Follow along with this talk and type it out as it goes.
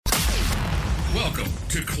Welcome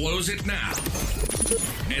to Close It Now,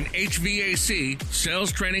 an HVAC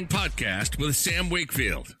sales training podcast with Sam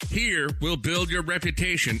Wakefield. Here, we'll build your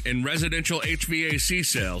reputation in residential HVAC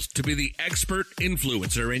sales to be the expert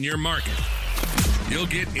influencer in your market. You'll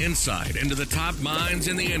get insight into the top minds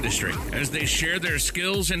in the industry as they share their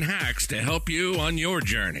skills and hacks to help you on your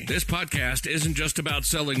journey. This podcast isn't just about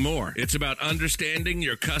selling more. It's about understanding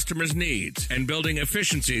your customers' needs and building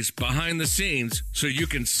efficiencies behind the scenes so you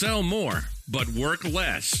can sell more but work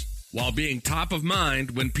less while being top of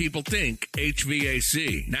mind when people think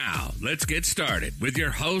HVAC. Now, let's get started with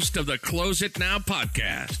your host of the Close It Now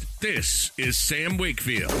podcast. This is Sam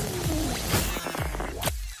Wakefield.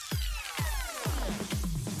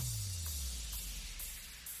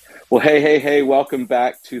 Well, hey, welcome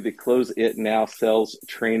back to the Close It Now Sales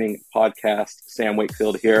Training Podcast. Sam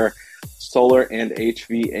Wakefield here, solar and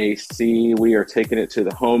HVAC. We are taking it to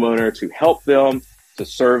the homeowner to help them, to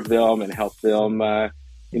serve them, and help them,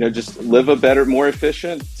 just live a better, more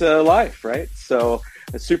efficient life, right? So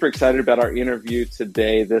I'm super excited about our interview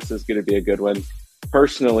today. This is going to be a good one.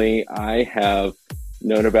 Personally, I have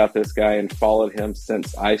known about this guy and followed him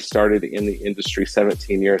since I started in the industry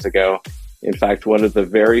 17 years ago. In fact, one of the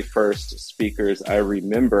very first speakers I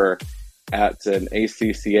remember at an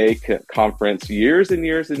ACCA conference years and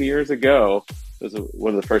years and years ago was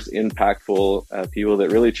one of the first impactful people that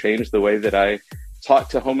really changed the way that I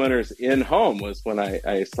talked to homeowners in home was when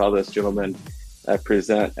I saw this gentleman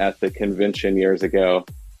present at the convention years ago.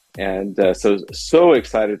 And so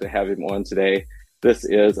excited to have him on today. This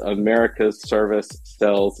is America's Service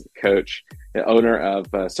Sales Coach, the owner of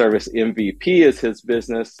Service MVP is his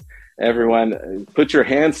business. Everyone, put your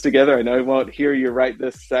hands together. I know I won't hear you right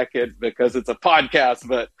this second because it's a podcast,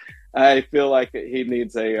 but I feel like he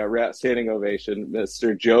needs a standing ovation.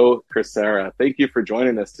 Mr. Joe Crisara, thank you for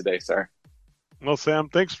joining us today, sir. Well, Sam,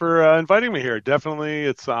 thanks for inviting me here. Definitely,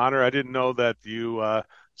 it's an honor. I didn't know that you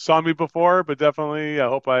saw me before, but definitely I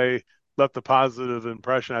hope I left a positive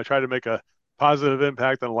impression. I try to make a positive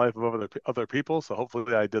impact on the life of other people, so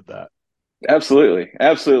hopefully I did that. Absolutely.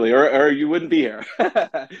 Or you wouldn't be here.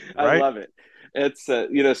 I Right? love it. It's,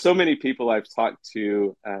 so many people I've talked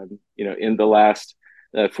to, in the last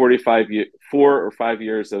 4 or 5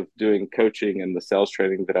 years of doing coaching and the sales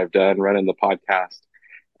training that I've done, running the podcast,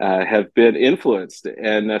 have been influenced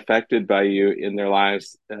and affected by you in their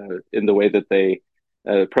lives, in the way that they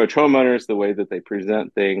approach homeowners, the way that they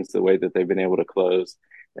present things, the way that they've been able to close.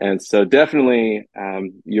 And so definitely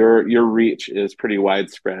your reach is pretty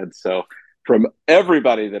widespread. So from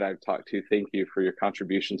everybody that I've talked to, thank you for your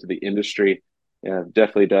contribution to the industry. I've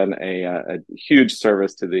definitely done a huge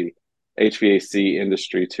service to the HVAC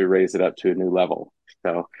industry to raise it up to a new level.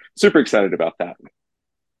 So super excited about that.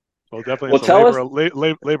 Well, definitely it's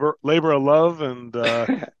a labor of love, and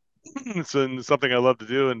it's something I love to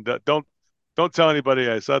do. And don't tell anybody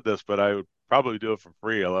I said this, but I would probably do it for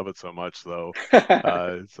free. I love it so much, though.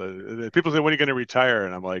 People say, "When are you going to retire?"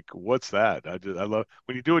 And I'm like, "What's that?" I love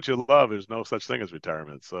when you do what you love. There's no such thing as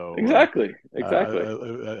retirement. So exactly.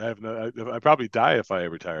 I'd probably die if I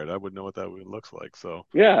retired. I wouldn't know what that looks like. So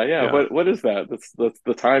yeah. What is that? That's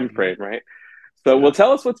the time frame, right? So, well,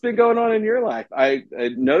 tell us what's been going on in your life. I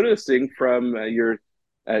noticing from your,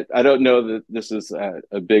 I don't know that this is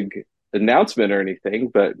a big announcement or anything,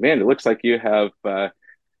 but man, it looks like you have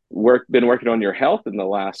been working on your health in the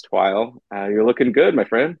last while. You're looking good, my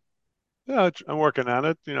friend. Yeah, I'm working on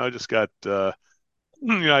it. I just got, I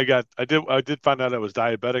did find out I was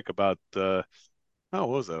diabetic about, what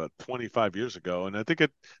was that, about 25 years ago. And I think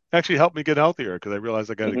it actually helped me get healthier because I realized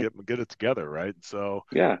I got to get it together, right? So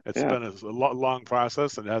it's been a long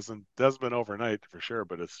process, and it hasn't been overnight for sure,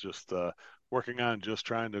 but it's just working on just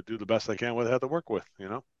trying to do the best I can with what I have to work with,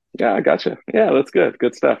 Yeah, I gotcha. Yeah, that's good.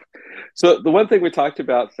 Good stuff. So the one thing we talked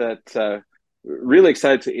about that really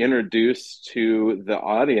excited to introduce to the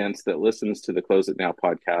audience that listens to the Close It Now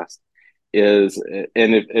podcast is,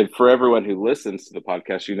 and if for everyone who listens to the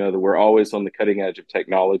podcast, that we're always on the cutting edge of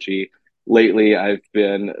technology. Lately,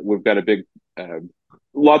 we've got a big,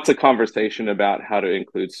 lots of conversation about how to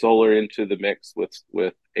include solar into the mix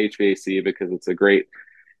with HVAC because it's a great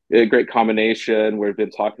combination. We've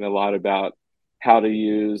been talking a lot about how to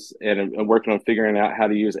use, and I'm working on figuring out how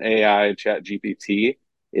to use AI and Chat GPT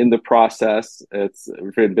in the process. It's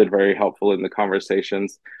been very helpful in the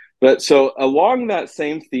conversations. But so along that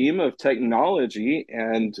same theme of technology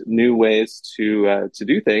and new ways to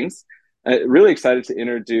do things, really excited to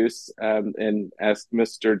introduce and ask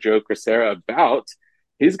Mr. Joe Crisara about.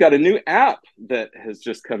 He's got a new app that has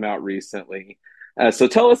just come out recently. So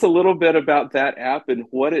tell us a little bit about that app and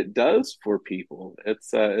what it does for people. It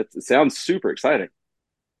sounds super exciting.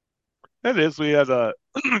 It is. We had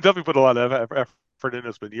definitely put a lot of effort in.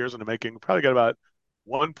 It's been years in the making. Probably got about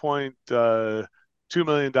 $1.2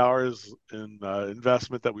 million in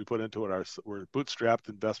investment that we put into it. We're bootstrapped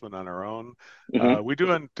investment on our own. Hmm. We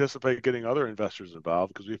do anticipate getting other investors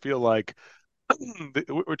involved because we feel like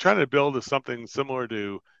we're trying to build something similar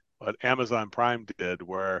to what Amazon Prime did,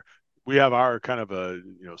 where we have our kind of a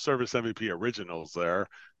service MVP originals there.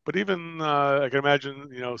 But even I can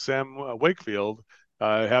imagine Sam Wakefield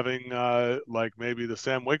having like maybe the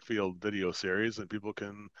Sam Wakefield video series, and people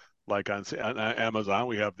can like on Amazon.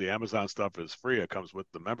 We have the Amazon stuff is free; it comes with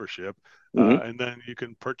the membership, Hmm. and then you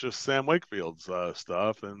can purchase Sam Wakefield's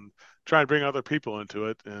stuff and try and bring other people into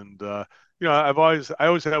it. And I always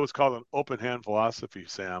had what's called an open hand philosophy,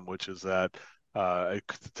 Sam, which is that I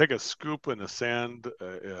take a scoop in the sand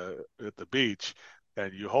at the beach,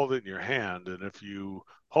 and you hold it in your hand, and if you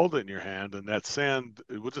hold it in your hand, and that sand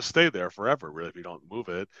it will just stay there forever, really, if you don't move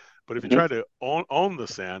it. But if you Hmm. try to own the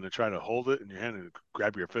sand and try to hold it in your hand and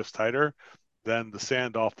grab your fist tighter, then the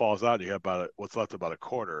sand all falls out. You have what's left about a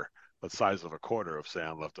quarter, the size of a quarter of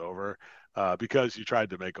sand left over, because you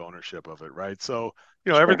tried to make ownership of it, right? So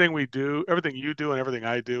Sure. everything we do, everything you do, and everything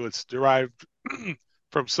I do, it's derived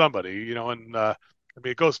from somebody, and I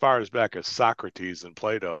mean it goes far as back as Socrates and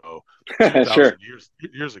Plato, two Sure. thousand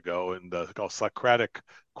years ago, and called Socratic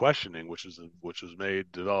questioning, which was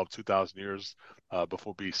developed 2,000 years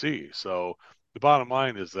before BC. So the bottom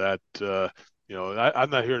line is that I'm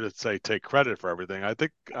not here to say take credit for everything. I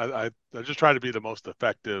think I just try to be the most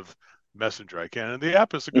effective messenger I can, and the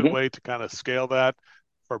app is a good Hmm. way to kind of scale that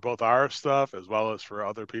for both our stuff as well as for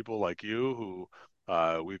other people like you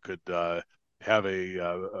who we could have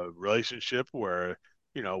a relationship where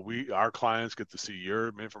our clients get to see your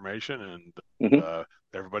information, and Hmm. uh,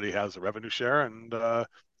 everybody has a revenue share, and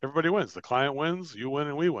everybody wins. The client wins, you win,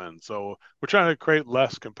 and we win. So we're trying to create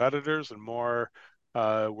less competitors and more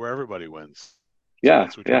where everybody wins. So Yeah.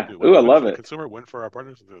 that's what we're trying Yeah. to do. Ooh, I Win for love the it. consumer, win for our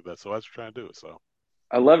partners. That's what we're trying to do. So.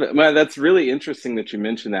 I love it. Man, that's really interesting that you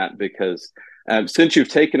mentioned that because since you've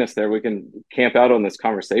taken us there, we can camp out on this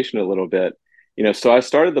conversation a little bit. So I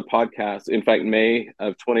started the podcast. In fact, May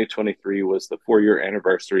of 2023 was the 4-year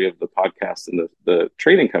anniversary of the podcast and the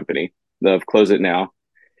training company of Close It Now.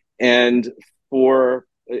 And for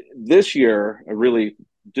this year, I really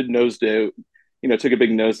did nosedive, took a big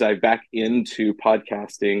nosedive back into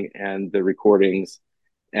podcasting and the recordings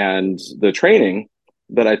and the training.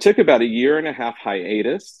 But I took about a year and a half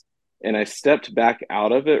hiatus, and I stepped back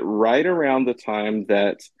out of it right around the time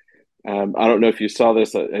that I don't know if you saw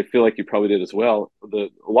this. I feel like you probably did as well. A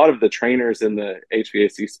lot of the trainers in the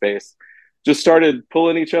HVAC space just started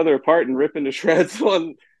pulling each other apart and ripping to shreds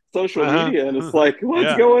on social media, and it's like, what's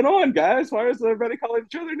Yeah, going on, guys? Why is everybody calling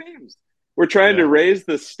each other names? We're trying to yeah. raise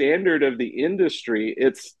the standard of the industry.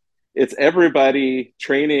 It's everybody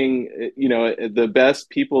training, the best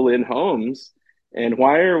people in homes. And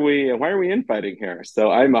why are we infighting here?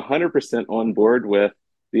 So I'm 100% on board with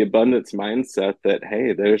the abundance mindset that,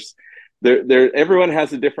 hey, everyone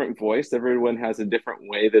has a different voice, everyone has a different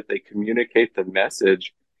way that they communicate the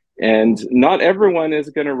message, and not everyone is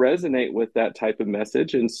going to resonate with that type of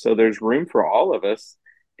message, and so there's room for all of us,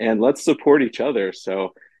 and let's support each other.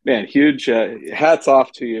 So man, huge hats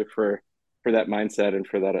off to you for that mindset and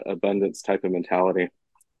for that abundance type of mentality.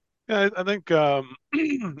 Yeah, I think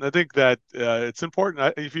I think that it's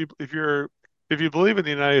important. If you believe in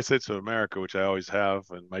the United States of America, which I always have,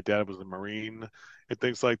 and my dad was a Marine and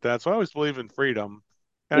things like that, so I always believe in freedom.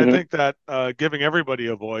 And I Hmm. think that giving everybody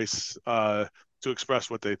a voice to express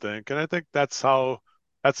what they think, and I think that's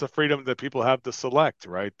the freedom that people have to select,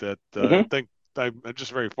 right? That I Hmm. think I'm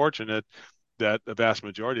just very fortunate that the vast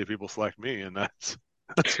majority of people select me, and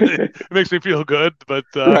it makes me feel good. But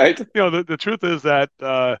Right. the truth is that.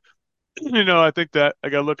 I think that I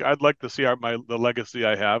gotta look. I'd like to see the legacy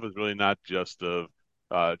I have is really not just of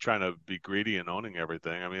trying to be greedy and owning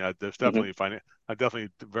everything. I mean, Hmm. I'm definitely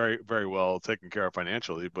very very well taken care of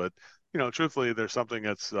financially, but truthfully, there's something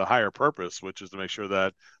that's a higher purpose, which is to make sure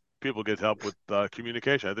that people get help with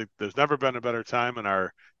communication. I think there's never been a better time in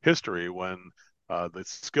our history when the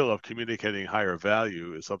skill of communicating higher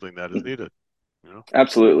value is something that is needed. You know?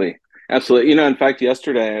 Absolutely. Absolutely. In fact,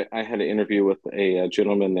 yesterday I had an interview with a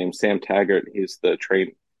gentleman named Sam Taggart. He's the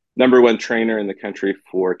number one trainer in the country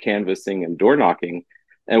for canvassing and door knocking.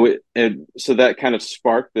 And so that kind of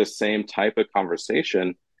sparked this same type of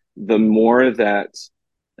conversation. The more that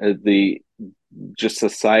the just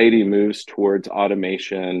society moves towards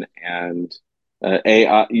automation and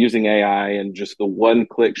AI, using AI and just the one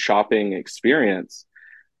click shopping experience,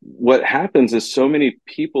 what happens is so many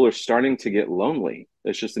people are starting to get lonely.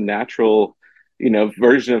 It's just a natural,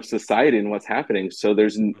 version of society and what's happening. So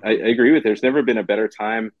I Mm-hmm. agree with, there's never been a better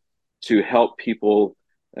time to help people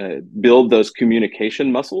build those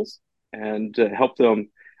communication muscles and help them.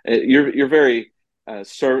 You're very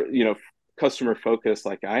customer focused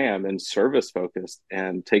like I am, and service focused,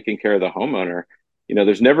 and taking care of the homeowner.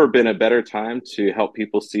 There's never been a better time to help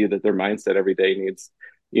people see that their mindset every day needs.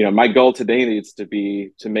 My goal today needs to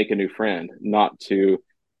be to make a new friend, not to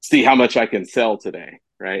see how much I can sell today,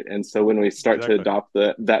 right? And so when we start to Exactly. adopt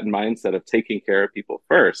that mindset of taking care of people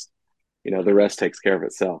first, the rest takes care of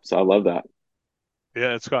itself. So I love that.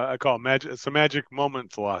 Yeah, I call it magic. It's a magic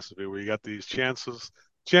moment philosophy where you got these chances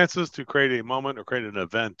to create a moment or create an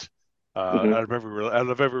event Hmm. out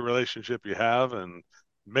of every relationship you have, and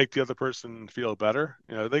make the other person feel better.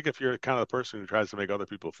 I think if you're kind of the person who tries to make other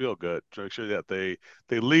people feel good, to make sure that they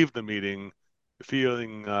leave the meeting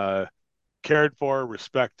feeling cared for,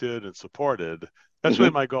 respected, and supported. That's really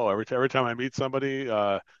Hmm. my goal. Every time I meet somebody,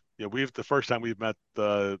 we've the first time we've met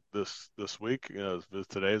this week.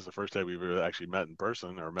 Today is the first day we've actually met in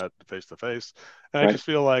person or met face to face, and I Right. just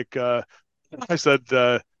feel like I said,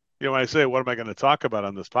 when I say what am I going to talk about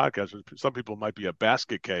on this podcast, some people might be a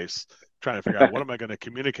basket case trying to figure out what am I going to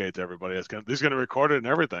communicate to everybody. He's going to record it and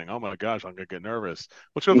everything. Oh my gosh, I'm going to get nervous.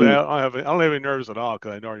 Which I Hmm. I don't have any nerves at all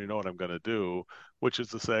because I already know what I'm going to do, which is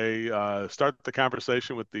to say, start the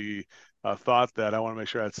conversation with the thought that I want to make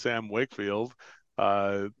sure that Sam Wakefield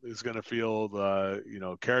is going to feel,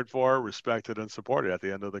 cared for, respected, and supported at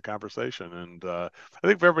the end of the conversation. And I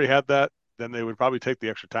think if everybody had that, then they would probably take the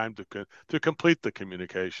extra time to complete the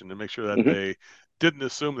communication and make sure that Hmm. they didn't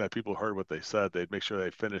assume that people heard what they said. They'd make sure they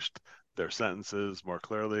finished their sentences more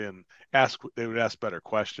clearly and they would ask better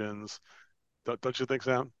questions. Don't you think,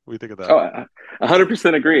 Sam? What do you think of that? Oh,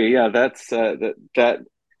 100% agree. Yeah, that's that.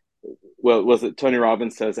 Well, was it Tony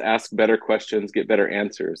Robbins says, "Ask better questions, get better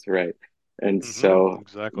answers," right? And so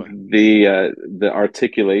Exactly. the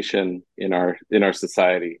articulation in our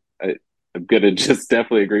society, I'm gonna just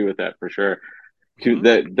definitely agree with that for sure. hmm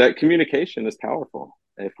That communication is powerful.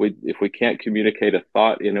 If we can't communicate a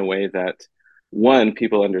thought in a way that, one,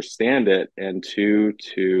 people understand it, and two,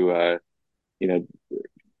 to you know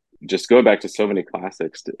just go back to so many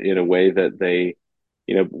classics in a way that they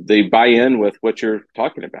buy in with what you're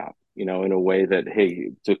talking about, in a way that,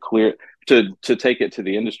 hey, to take it to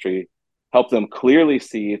the industry, help them clearly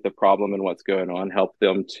see the problem and what's going on, help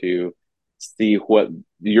them to see what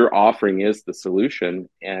your offering is the solution,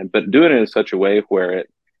 but do it in such a way where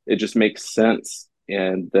it just makes sense,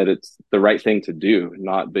 and that it's the right thing to do,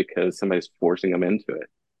 not because somebody's forcing them into it.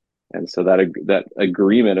 And so that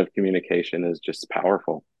agreement of communication is just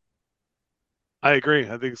powerful. I agree.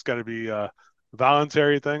 I think it's got to be a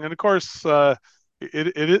voluntary thing, and of course,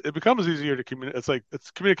 it becomes easier to communicate. It's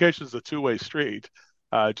communication is a two-way street,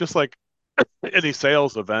 just like any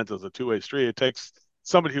sales event is a two-way street. It takes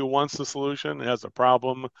somebody who wants the solution, has a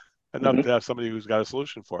problem, enough Hmm. to have somebody who's got a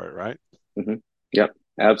solution for it, right? Hmm. Yep,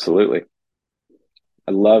 absolutely.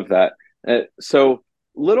 I love that. So,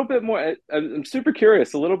 a little bit more. I'm super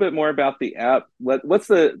curious. A little bit more about the app. What's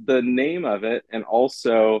the name of it? And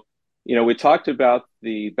also, we talked about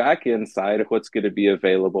the back end side of what's going to be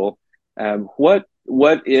available.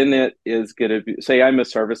 What in it is going to be? Say, I'm a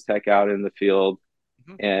service tech out in the field,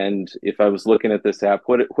 Mhm. and if I was looking at this app,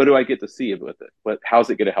 what do I get to see with it? How's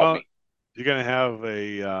it going to help Well, me? you're going to have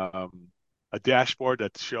a dashboard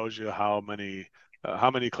that shows you how many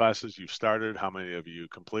classes you've started, how many of you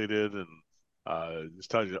completed, and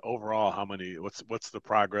just tells you overall what's the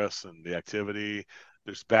progress and the activity.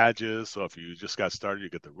 There's badges, so if you just got started, you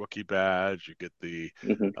get the rookie badge, you get the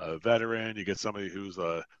Hmm. veteran, you get somebody who's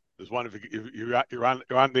there's one if you're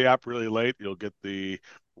on the app really late, you'll get the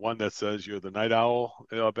one that says you're the night owl,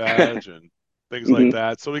 badge and things like Hmm.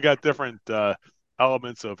 that. So we got different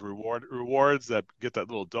elements of rewards that get that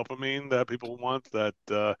little dopamine that people want, that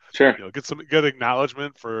Sure. get some good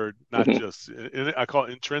acknowledgement for not Hmm. just I call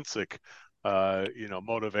it intrinsic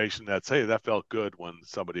motivation. That's, hey, that felt good when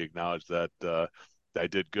somebody acknowledged that I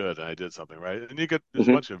did good and I did something right. And there's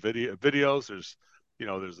a Hmm. bunch of videos.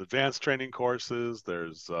 There's advanced training courses,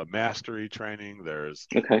 there's mastery training, there's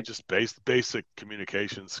Okay. just basic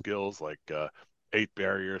communication skills like 8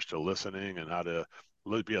 barriers to listening and how to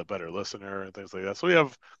be a better listener and things like that. So we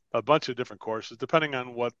have a bunch of different courses depending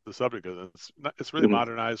on what the subject is. It's really Hmm.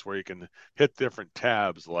 modernized where you can hit different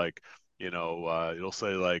tabs, like it'll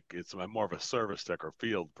say like it's more of a service tech or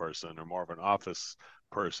field person or more of an office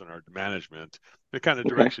person or management. It kind of Okay.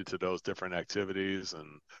 directs you to those different activities,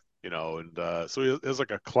 and and so it was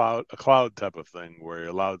like a cloud type of thing where you're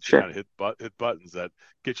allowed to Sure. kind of hit buttons that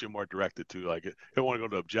get you more directed to, like, if you want to go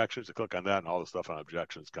to objections, you click on that, and all the stuff on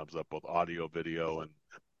objections comes up, both audio, video, and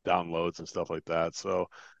downloads and stuff like that. So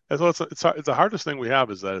it's the hardest thing we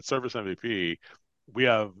have is that at Service MVP, we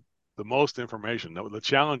have the most information. The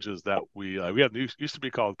challenge is that we have used to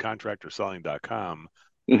be called contractorselling.com.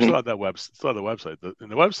 We Hmm. still have still have the website.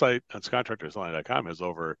 And the website on contractorselling.com has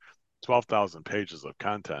over 12,000 pages of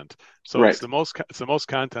content. So Right. it's the most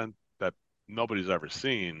content that nobody's ever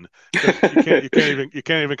seen, because you can't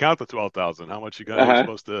even count the 12,000. How much you're Uh-huh.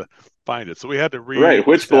 supposed to find it. So we had to Right.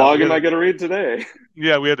 Which reestablish. blog am I going to read today? We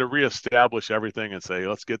had to reestablish everything and say,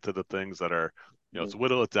 let's get to the things that are, let's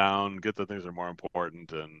whittle it down, get the things that are more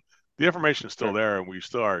important. And the information is still Sure. there, and we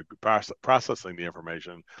still are processing the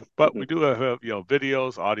information. But Hmm. we do have,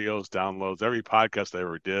 videos, audios, downloads. Every podcast I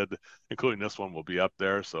ever did, including this one, will be up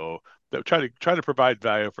there. So that try to provide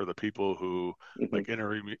value for the people who Hmm. like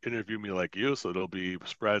interview me like you. So it'll be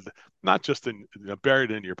spread not just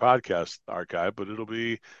buried in your podcast archive, but it'll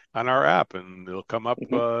be on our app, and it'll come up.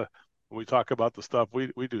 Hmm. We talk about the stuff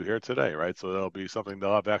we do here today, right? So that'll be something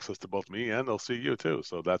they'll have access to both me, and they'll see you too.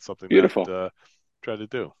 So that's something that Beautiful. try to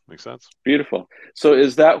do. Make sense? Beautiful. So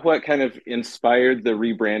is that what kind of inspired the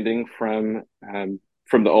rebranding from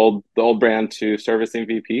the old brand to Service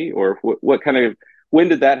MVP, or what kind of when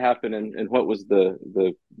did that happen, and what was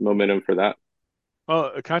the momentum for that?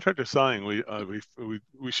 Well, contractor selling,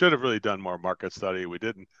 we should have really done more market study. We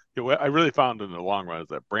didn't. I really found in the long run is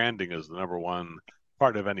that branding is the number one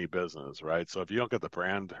part of any business, right? So if you don't get the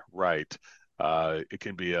brand right, it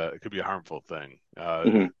could be a harmful thing.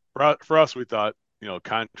 Hmm. For us, we thought,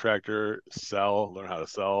 contractor sell, learn how to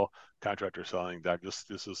sell, contractor selling. That just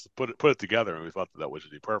put it together, and we thought that would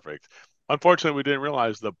be perfect. Unfortunately, we didn't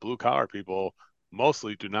realize that blue collar people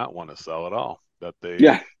mostly do not want to sell at all. That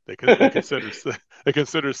Yeah. they consider they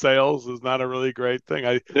consider sales is not a really great thing.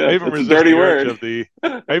 I Yeah, even it's a resist dirty the urge word. of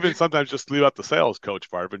I even sometimes just leave out the sales coach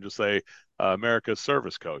part of it and just say America's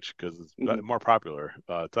service coach, because it's Hmm. a more popular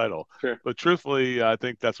title. Sure. But truthfully, I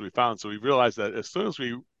think that's what we found. So we realized that as soon as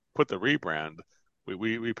we put the rebrand,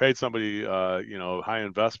 we paid somebody high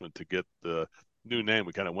investment to get the new name.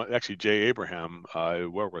 We kind of went, actually, Jay Abraham, I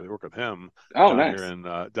work with him Oh, down here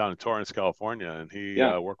nice. down in Torrance, California, and he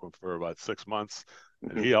Yeah. worked with for about 6 months,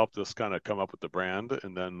 and Hmm. he helped us kind of come up with the brand.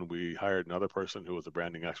 And then we hired another person who was a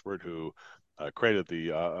branding expert who created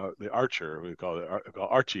the archer. We call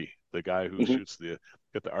Archie, the guy who Hmm. shoots the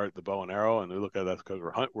bow and arrow. And we look at that because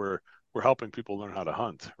we're helping people learn how to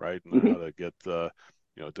hunt, right, and learn Hmm. how to get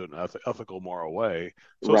do it in an ethical, moral way.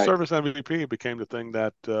 So Right. service MVP became the thing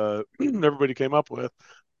that everybody came up with.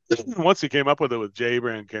 Once he came up with it, with Jay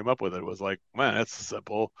Brand came up with it, it was like, man, that's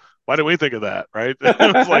simple. Why didn't we think of that, right?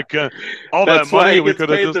 It was like all that That's why money he we gets could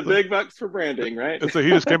have paid the just. big bucks for branding, right? And so he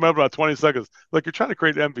just came up about 20 seconds. Like, you're trying to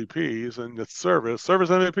create MVPs, and it's service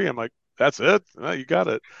MVP. I'm like, that's it. You got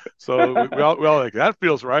it. So we all like, that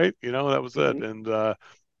feels right. That was it. Hmm.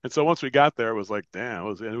 And so once we got there, it was like, damn.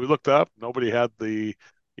 And we looked up. Nobody had the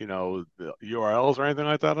URLs or anything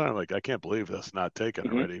like that. And I'm like, I can't believe that's not taken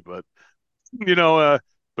Hmm. already. You know, uh,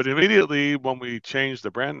 but immediately when we changed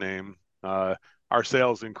the brand name, our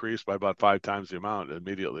sales increased by about 5 times the amount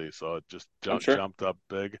immediately. So it just I'm sure. jumped up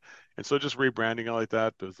big. And so just rebranding it like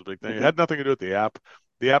that was the big thing. It Hmm. had nothing to do with the app.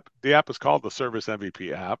 The app is called the Service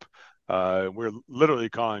MVP app. We're literally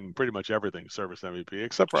calling pretty much everything Service MVP,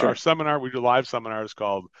 except for our Sure. seminar. We do live seminars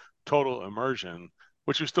called Total Immersion,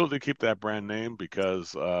 which we still do keep that brand name,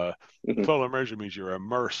 because Hmm. total immersion means you're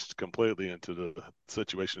immersed completely into the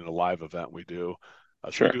situation in a live event we do. So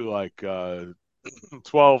we Sure. do like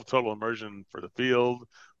 12 total immersion for the field,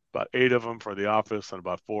 about 8 of them for the office, and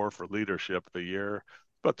about 4 for leadership a year.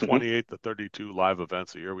 About Hmm. 28 to 32 live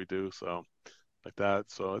events a year we do. So like that.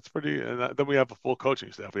 So it's pretty. And then we have a full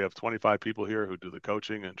coaching staff. We have 25 people here who do the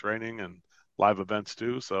coaching and training and live events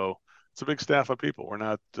too. So it's a big staff of people. We're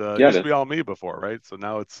not. It Yeah, it used to be is. all me before, right? So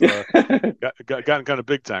now it's Yeah. gotten kind of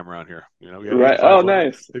big time around here. We got Right. Oh,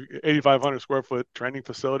 nice. 8,500 square foot training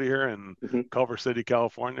facility here in Hmm. Culver City,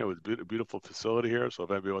 California. It was a beautiful facility here. So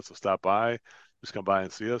if anybody wants to stop by, just come by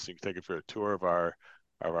and see us. You can take it for a tour of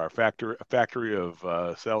our factory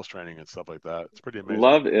of sales training and stuff like that. It's pretty amazing.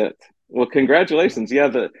 Love it. Well, congratulations.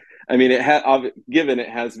 Yeah, I mean, given it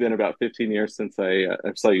has been about 15 years since I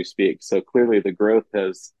saw you speak, so clearly the growth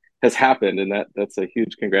has happened, and that's a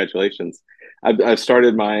huge congratulations. I've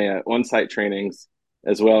started my on-site trainings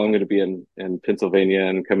as well. I'm going to be in Pennsylvania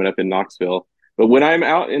and coming up in Knoxville. But when I'm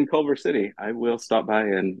out in Culver City, I will stop by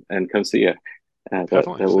and come see you. That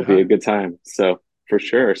Definitely will say be a hi. good time. So For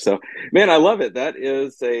sure. So, man, I love it. That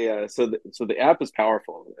is so the app is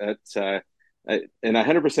powerful. It's and I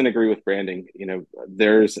 100% agree with branding.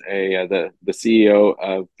 There's the CEO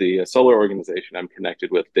of the solar organization I'm connected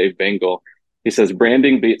with, Dave Bengal. He says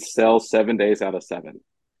branding beats sales 7 days out of seven.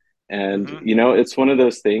 And Mm-hmm. it's one of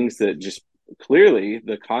those things that just clearly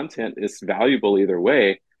the content is valuable either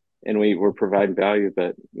way, and we're providing value.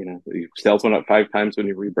 But sales went up 5 times when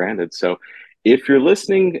you rebranded. So if you're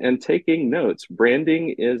listening and taking notes,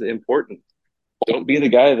 branding is important. Don't be the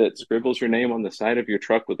guy that scribbles your name on the side of your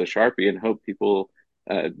truck with a Sharpie and hope people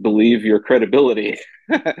believe your credibility.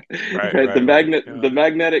 Right, Right? right, right. The Yeah.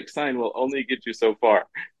 magnetic sign will only get you so far.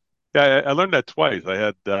 Yeah, I learned that twice. I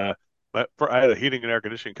had a heating and air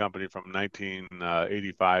conditioning company from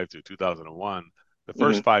 1985 to 2001. The Hmm.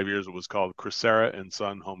 first 5 years it was called Crisara and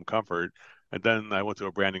Son Home Comfort, and then I went to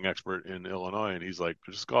a branding expert in Illinois, and he's like,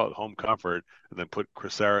 just call it Home Comfort, and then put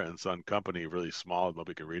Crisara and Son Company really small,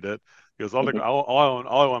 nobody can read it. He goes, Hmm. all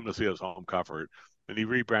I want them to see is Home Comfort, and he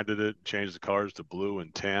rebranded it, changed the colors to blue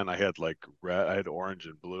and tan. I had like red, I had orange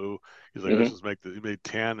and blue. He's like, let's Hmm. just he made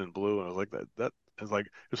tan and blue, and I was like, that it's like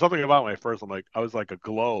there's something about my first. I was like a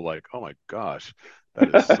glow, like oh my gosh, that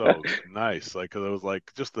is so nice. Like because it was like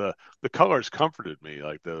just the colors comforted me.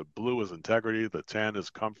 Like the blue is integrity, the tan is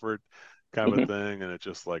comfort, kind of a Hmm. thing, and it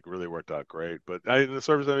just like really worked out great. But in the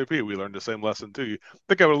service MVP, we learned the same lesson too. I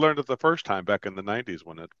think I would have learned it the first time back in the '90s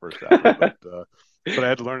when it first happened, but I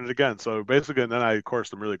had to learn it again. So basically, and then I, of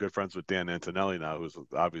course, I'm really good friends with Dan Antonelli now, who's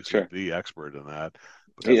obviously Sure. the expert in that.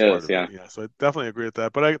 But He that's part is, of it. yeah. Yeah. So I definitely agree with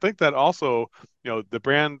that. But I think that also, the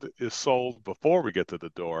brand is sold before we get to the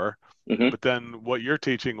door. Hmm. But then what you're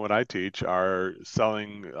teaching, what I teach, are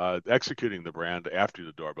selling, executing the brand after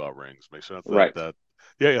the doorbell rings. Make sure Right.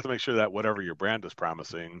 yeah, you have to make sure that whatever your brand is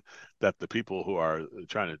promising, that the people who are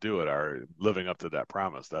trying to do it are living up to that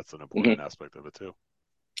promise. That's an Hmm. important aspect of it too.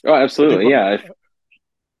 Oh, I think absolutely. Yeah.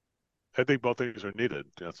 I think both things are needed.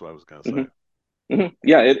 That's what I was going to Hmm. say. Hmm.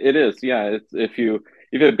 Yeah, it is. Yeah, it's if you've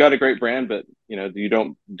got a great brand, but you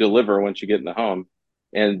don't deliver once you get in the home,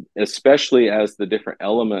 and especially as the different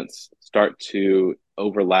elements start to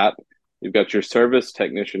overlap, you've got your service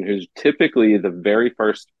technician who's typically the very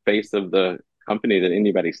first face of the company that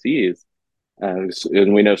anybody sees, and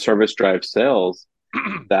we know service drives sales.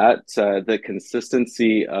 That the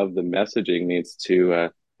consistency of the messaging needs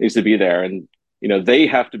to be there, and they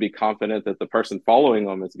have to be confident that the person following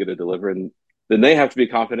them is going to deliver, and then they have to be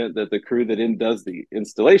confident that the crew that does the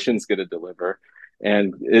installation is going to deliver,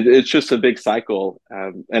 and it's just a big cycle.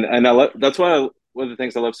 And that's why one of the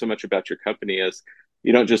things I love so much about your company is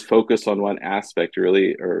you don't just focus on one aspect. You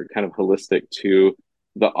really are kind of holistic to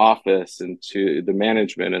the office and to the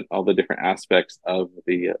management and all the different aspects of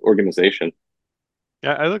the organization.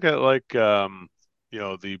 Yeah, I look at like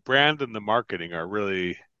the brand and the marketing are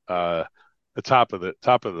really the top of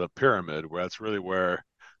the pyramid, where that's really where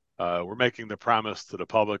we're making the promise to the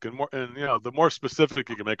public, and more, and the more specific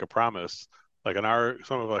you can make a promise, like in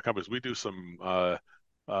some of our companies, we do some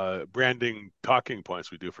branding talking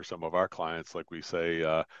points we do for some of our clients. Like we say,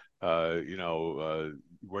 where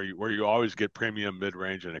you always get premium, mid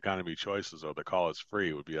range, and economy choices, or the call is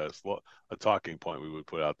free would be a talking point we would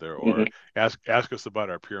put out there, or Hmm. ask us about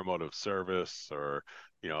our pure motive service, or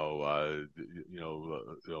you know,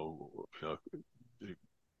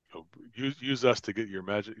 use us to get your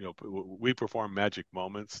magic. We perform magic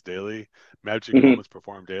moments daily. Magic Hmm. moments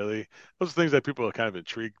performed daily. Those are things that people kind of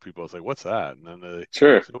intrigue people. It's like, what's that? And then they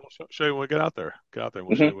Sure. say, we'll show you when we get out there. Get out there and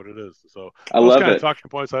we'll show Hmm. you what it is. So I those love kind of it. talking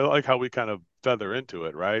points, I like how we kind of feather into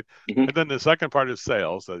it, right? Hmm. And then the second part is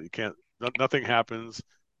sales. That you can't, nothing happens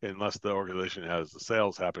unless the organization has the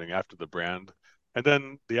sales happening after the brand. And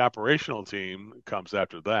then the operational team comes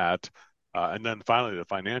after that. And then finally the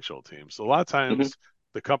financial team. So a lot of Hmm. times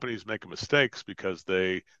the companies make mistakes because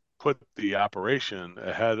they put the operation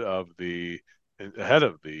ahead of the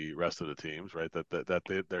rest of the teams, right?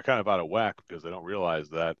 They're kind of out of whack because they don't realize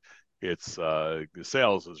that it's the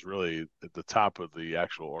sales is really at the top of the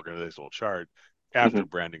actual organizational chart Hmm. after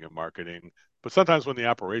branding and marketing. But sometimes when the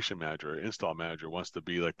operation manager, install manager, wants to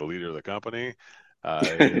be like the leader of the company,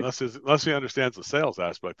 unless he understands the sales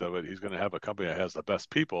aspect of it, he's going to have a company that has the best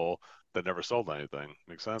people that never sold anything.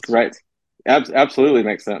 Make sense? Right. Absolutely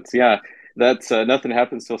makes sense. Yeah. That's nothing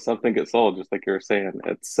happens till something gets sold, just like you were saying.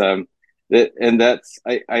 It's and that's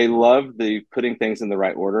I love the putting things in the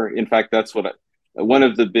right order. In fact, that's one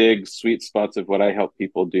of the big sweet spots of what I help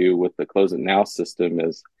people do with the Close It Now system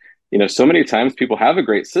is, so many times people have a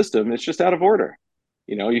great system, it's just out of order.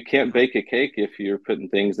 You can't Mm-hmm. bake a cake if you're putting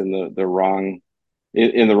things in the wrong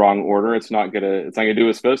in the wrong order. It's not gonna do what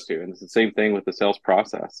it's supposed to. And it's the same thing with the sales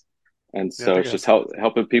process. And Yeah, I so think it's just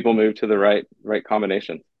helping people move to the right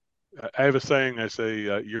combination. I have a saying. I say,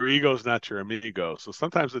 your ego is not your amigo. So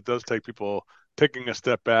sometimes it does take people taking a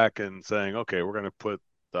step back and saying, okay, we're going to put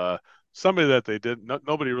uh, somebody that they did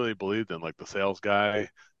nobody really believed in, like the sales guy.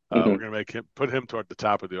 We're Hmm. going to put him toward the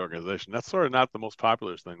top of the organization. That's sort of not the most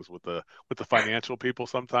popular things with the financial people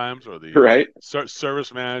sometimes, or the Right.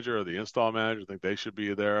 service manager or the install manager. I think they should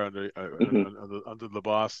be there Hmm. under the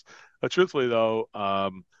boss. But truthfully, though,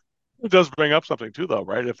 it does bring up something too, though,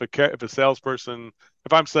 right? If a salesperson,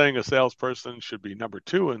 if I'm saying a salesperson should be number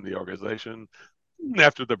two in the organization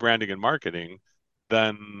after the branding and marketing,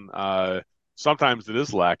 then sometimes it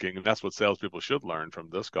is lacking, and that's what salespeople should learn from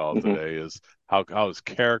this call Hmm. today: is how is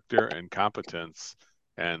character and competence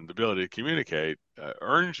and the ability to communicate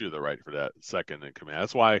earns you the right for that second in command.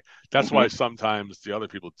 That's why Hmm. sometimes the other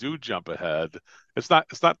people do jump ahead. It's not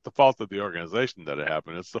the fault of the organization that it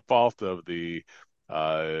happened. It's the fault of the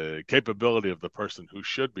capability of the person who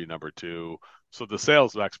should be number two. So the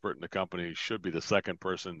sales expert in the company should be the second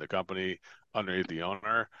person in the company underneath the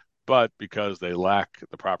owner. But because they lack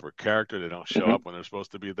the proper character, they don't show Hmm. up when they're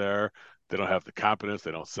supposed to be there. They don't have the competence.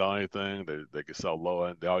 They don't sell anything. They can sell low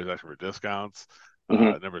end. They always ask for discounts.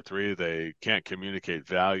 Hmm. Number three, they can't communicate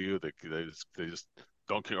value. They just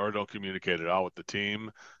don't communicate at all with the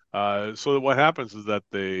team. So what happens is that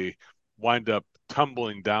they wind up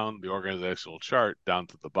tumbling down the organizational chart down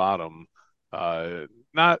to the bottom.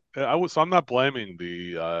 Not I was so I'm not blaming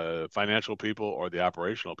the financial people or the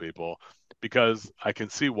operational people, because I can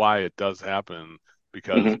see why it does happen.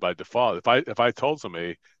 Because Hmm. by default, if I told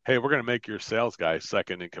somebody, hey, we're going to make your sales guy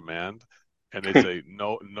second in command, and they say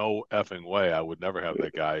no effing way, I would never have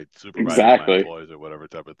that guy supervising my Exactly. employees or whatever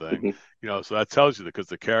type of thing. Hmm. So that tells you that because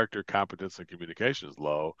the character, competence, and communication is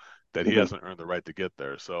low, that he Hmm. hasn't earned the right to get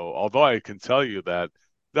there. So although I can tell you that,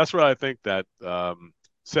 that's where I think that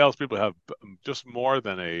salespeople have just more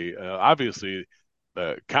than obviously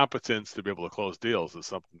the competence to be able to close deals is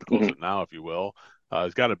something to close Hmm. it now, if you will.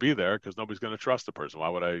 It's got to be there because nobody's going to trust the person. Why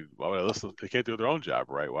would I listen? They can't do their own job,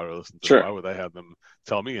 right? Why would I listen to? Why Sure. would I have them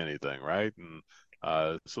tell me anything, right?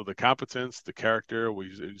 And so the competence, the character,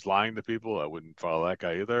 he's lying to people. I wouldn't follow that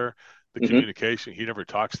guy either. The Hmm. communication, he never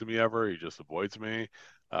talks to me ever. He just avoids me.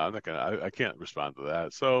 I'm not gonna. I can't respond to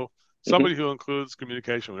that. So Hmm. somebody who includes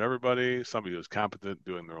communication with everybody, somebody who's competent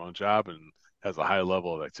doing their own job and has a high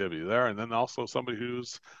level of activity there, and then also somebody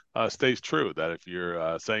who's stays true, that if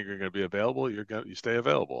you're saying you're going to be available, you stay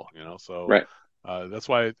available. So Right. that's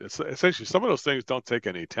why it's essentially some of those things don't take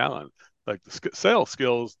any talent. Like the sales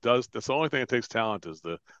skills does. That's the only thing that takes talent, is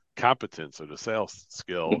the competence or the sales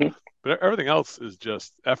skill. Hmm. But everything else is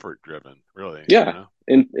just effort driven, really. Yeah.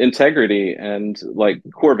 Integrity and like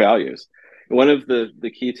core values. One of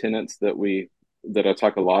the key tenets that I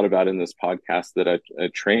talk a lot about in this podcast that I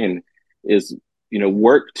train is,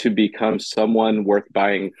 work to become someone worth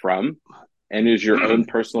buying from. And as your own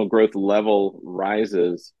personal growth level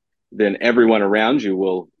rises, then everyone around you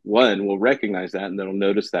will recognize that, and they'll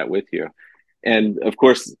notice that with you. And of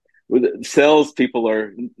course, sales people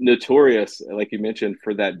are notorious, like you mentioned,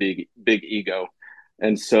 for that big ego.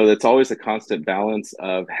 And so it's always a constant balance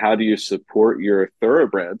of how do you support your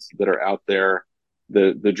thoroughbreds that are out there,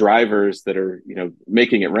 the drivers that are,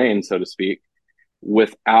 making it rain, so to speak,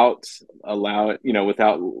 without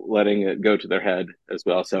without letting it go to their head as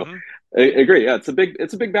well. So Mm-hmm. I agree. Yeah, it's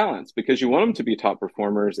a big balance because you want them to be top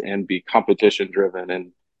performers and be competition driven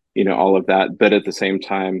and all of that, but at the same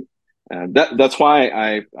time, that's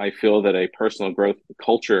why I feel that a personal growth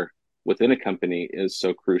culture within a company is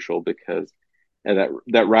so crucial, because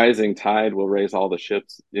that rising tide will raise all the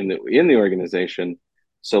ships in the organization.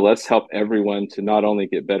 So let's help everyone to not only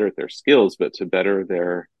get better at their skills, but to better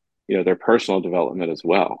their personal development as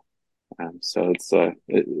well. So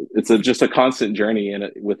just a constant journey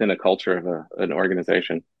within a culture of an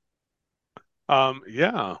organization.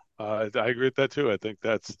 Yeah, I agree with that too. I think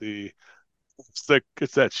it's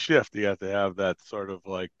that shift. You have to have that sort of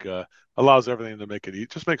like allows everything to make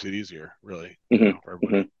just makes it easier, really, Hmm. for Hmm.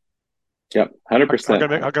 everybody. Yep, hundred How percent.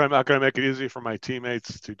 can I make how can I make it easy for my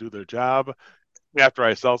teammates to do their job after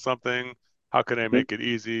I sell something? How can I Mm-hmm. make it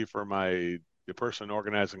easy for the person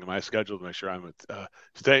organizing my schedule to make sure I'm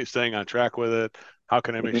staying on track with it? How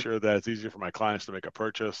can I make Hmm. sure that it's easier for my clients to make a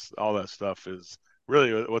purchase? All that stuff is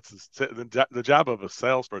really the job of a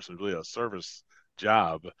salesperson is really a service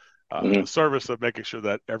job, Hmm. a service of making sure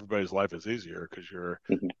that everybody's life is easier because you're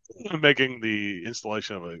Hmm. making the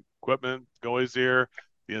installation of equipment go easier.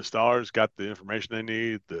 The installers got the information they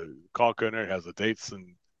need. The call coordinator has the dates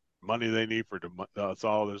and money they need for that's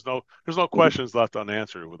all. There's no Hmm. questions left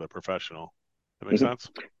unanswered with a professional. That makes Hmm. sense?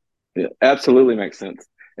 Yeah, absolutely makes sense.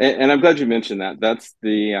 And I'm glad you mentioned that. That's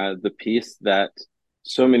the piece that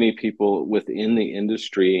so many people within the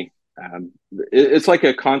industry, it's like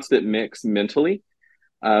a constant mix mentally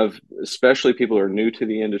of, especially people who are new to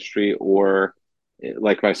the industry, or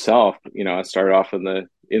like myself. I started off in the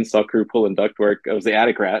install crew pulling ductwork. I was the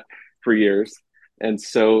attic rat for years. And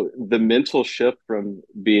so the mental shift from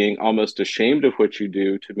being almost ashamed of what you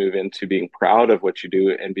do to move into being proud of what you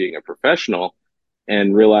do and being a professional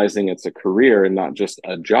and realizing it's a career and not just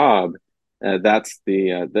a job. That's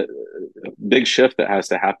the big shift that has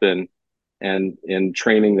to happen, and in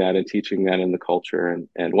training that and teaching that in the culture.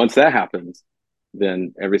 And once that happens,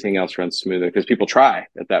 then everything else runs smoother because people try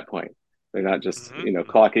at that point. They're not just, Mm-hmm.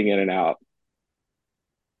 clocking in and out.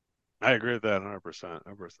 I agree with that 100%.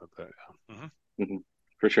 100% that. Yeah. Mm-hmm.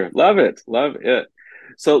 For sure. Love it. Love it.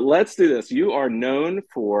 So let's do this. You are known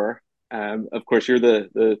for, of course, you're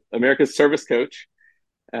the America's service coach,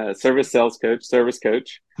 service sales coach, service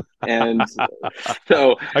coach. And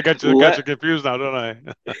so I got you let, confused now, don't I?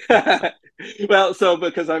 well, so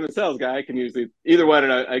because I'm a sales guy, I can use either one,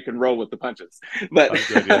 and I can roll with the punches. But Oh,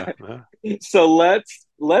 good. Yeah. so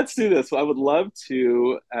let's do this. I would love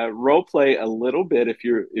to role play a little bit if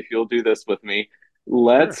you'll do this with me.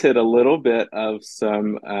 Sure. Let's hit a little bit of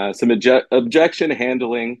some objection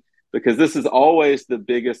handling, because this is always the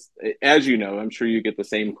biggest. As you know, I'm sure you get the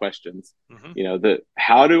same questions. Hmm. The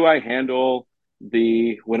how do I handle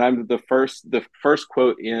when I'm the first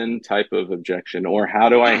quote in type of objection, or how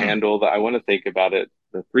do I handle I want to think about it,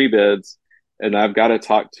 the three bids, and I've got to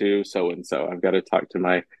talk to so and so. I've got to talk to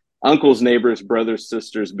my uncles, neighbors, brothers,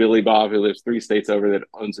 sisters, Billy Bob, who lives 3 states over, that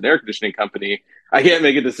owns an air conditioning company. I can't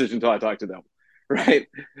make a decision until I talk to them, right?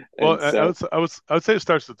 Well, And so, I would say it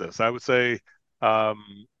starts with this. I would say,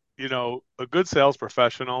 um, a good sales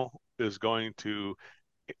professional is going to,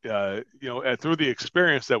 through the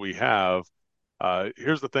experience that we have,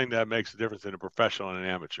 here's the thing that makes the difference in a professional and an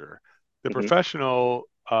amateur. The mhm, professional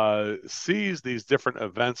sees these different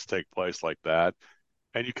events take place like that,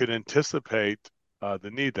 and you can anticipate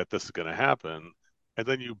the need that this is going to happen, and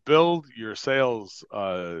then you build your sales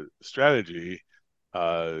strategy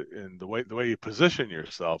in the way you position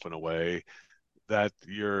yourself in a way that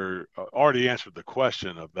you're already answered the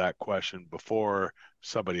question of that question before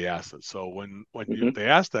somebody asks it. So mhm, they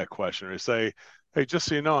ask that question, or they say, "Hey, just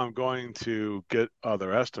so you know, I'm going to get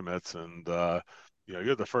other estimates, and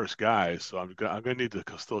you're the first guy, so I'm gonna need to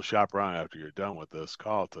still shop around after you're done with this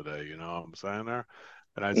call today." You know what I'm saying there?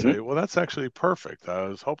 And I'd mhm, say, "Well, that's actually perfect. I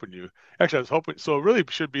was hoping, so it really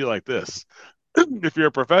should be like this. If you're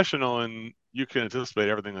a professional and you can anticipate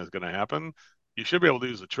everything that's going to happen, you should be able to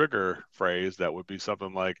use a trigger phrase that would be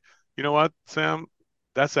something like, you know what, Sam,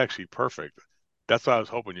 that's actually perfect. That's what I was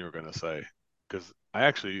hoping you were going to say. Because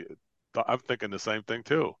I'm thinking the same thing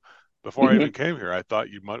too. Before I even mhm. came here, I thought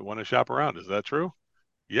you might want to shop around. Is that true?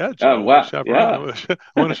 Yeah, Joe, I want to Wow, shop around. yeah.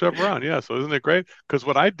 I want to shop around. Yeah. So isn't it great? Because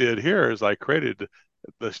what I did here is I created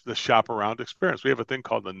the shop around experience. We have a thing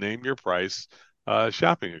called the name your price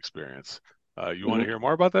shopping experience. You want to Mhm. hear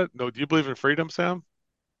more about that? No, do you believe in freedom, Sam?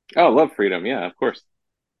 Oh, love freedom. Yeah, of course.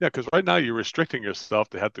 Yeah, because right now you're restricting yourself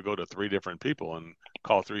to have to go to three different people and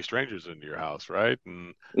call three strangers into your house, right?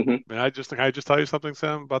 And Mhm. I just think I just tell you something,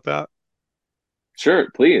 Sam, about that. Sure,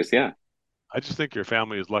 please. Yeah. I just think your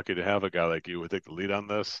family is lucky to have a guy like you who would take the lead on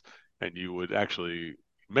this, and you would actually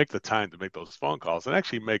make the time to make those phone calls and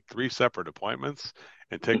actually make three separate appointments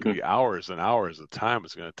and take Mhm. the hours and hours of time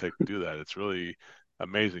it's going to take to do that. It's really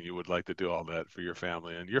amazing you would like to do all that for your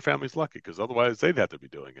family, and your family's lucky because otherwise they'd have to be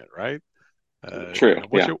doing it, right? True.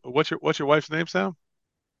 What's Yeah. your wife's name, Sam?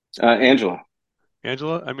 Angela.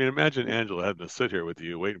 Angela? I mean, imagine Angela having to sit here with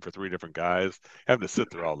you, waiting for three different guys, having to sit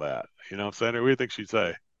through all that. You know what I'm saying? What do you think she'd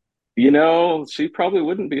say? She probably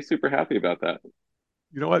wouldn't be super happy about that.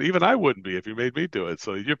 You know what? Even I wouldn't be if you made me do it.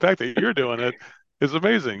 So the fact that you're doing it is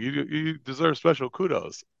amazing. You deserve special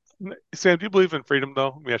kudos. Sam, do you believe in freedom,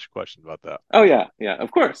 though? Let me ask you a question about that. Oh yeah, yeah,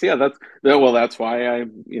 of course. Yeah, that's why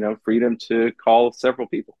freedom to call several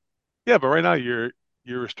people. Yeah, but right now you're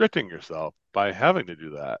restricting yourself by having to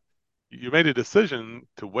do that. You made a decision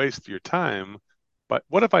to waste your time, but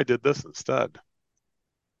what if I did this instead?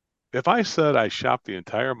 If I said I shop the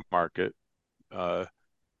entire market, uh,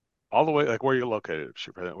 all the way, like where you're located,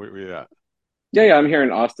 where you at? Yeah, yeah, I'm here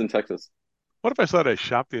in Austin, Texas. What if I said I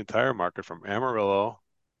shop the entire market from Amarillo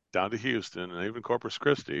down to Houston and even Corpus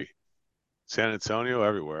Christi, San Antonio,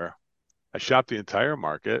 everywhere? I shopped the entire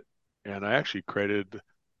market and I actually created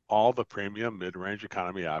all the premium mid-range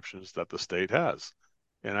economy options that the state has.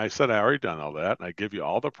 And I said I already done all that, and I give you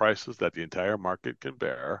all the prices that the entire market can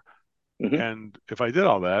bear. Hmm. And if I did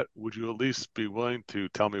all that, would you at least be willing to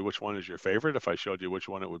tell me which one is your favorite if I showed you which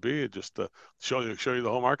one it would be, just to show you the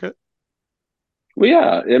whole market? Well,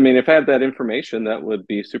 yeah. I mean, if I had that information, that would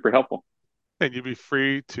be super helpful. And you'd be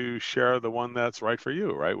free to share the one that's right for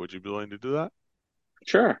you, right? Would you be willing to do that?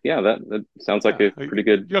 Sure. Yeah, that sounds like Yeah, a pretty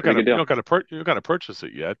good you deal. don't gotta you don't gotta purchase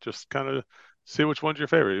it yet. Just kind of see which one's your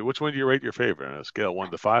favorite. Which one do you rate your favorite on a scale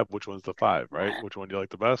 1 to 5? Which one's the five, right? Which one do you like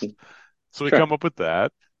the best? So we Sure. come up with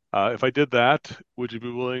that. If I did that, would you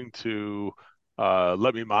be willing to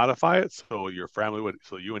let me modify it so your family would,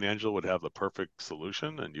 so you and Angela would have the perfect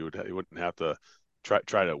solution, and you wouldn't have to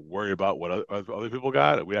try to worry about what other people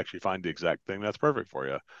got. We actually find the exact thing that's perfect for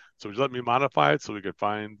you. So would you let me modify it so we could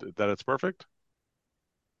find that it's perfect?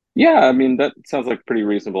 Yeah, I mean, that sounds like a pretty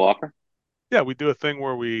reasonable offer. Yeah, we do a thing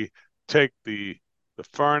where we take the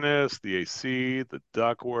furnace, the AC, the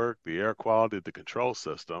ductwork, the air quality, the control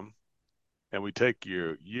system, and we take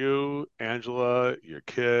you, Angela, your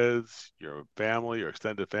kids, your family, your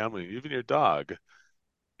extended family, and even your dog,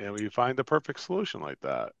 and we find the perfect solution like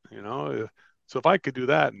that, you know? So if I could do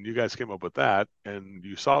that and you guys came up with that and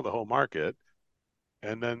you saw the whole market,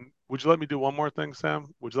 and then would you let me do one more thing,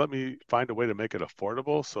 Sam? Would you let me find a way to make it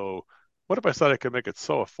affordable? So what if I said I could make it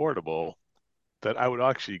so affordable that I would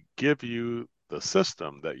actually give you the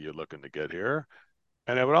system that you're looking to get here,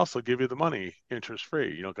 and I would also give you the money interest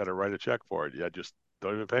free. You don't got to write a check for it. Yeah, just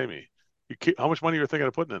don't even pay me. How much money you were thinking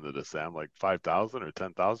of putting into this, Sam? Like 5,000 or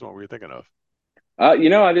 10,000? What were you thinking of? I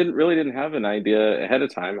didn't have an idea ahead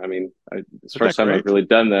of time. I mean, it's the Isn't that first time I've great? really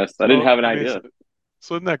done this. I didn't So have an I mean, idea.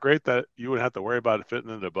 so isn't that great that you wouldn't have to worry about it fitting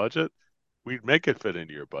into the budget? We'd make it fit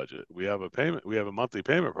into your budget. We have a monthly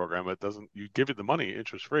payment program that doesn't, you give you the money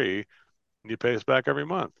interest free and you pay us back every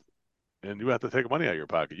month. And you have to take money out of your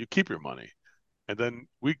pocket. You keep your money. And then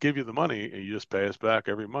we give you the money and you just pay us back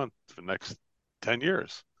every month for the next 10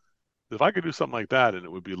 years. If I could do something like that and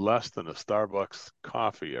it would be less than a Starbucks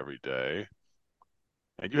coffee every day,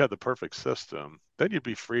 and you had the perfect system, then you'd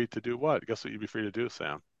be free to do what? Guess what you'd be free to do,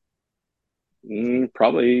 Sam?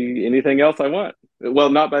 Probably anything else I want. Well,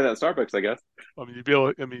 not by that Starbucks, I guess. I mean, you'd be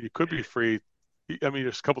able, I mean, you could be free. I mean,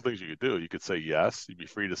 there's a couple things you could do. You could say yes. You'd be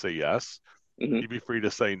free to say yes. Hmm. You'd be free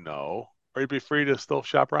to say no, or you'd be free to still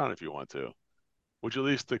shop around if you want to. Would you at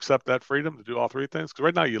least accept that freedom to do all three things? Because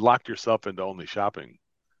right now you locked yourself into only shopping.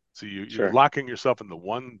 So you're Sure. locking yourself into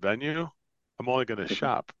one venue. I'm only going to Hmm.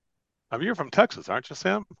 shop. I mean, you're from Texas, aren't you,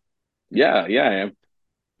 Sam? Yeah, yeah, I am.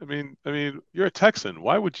 I mean, you're a Texan.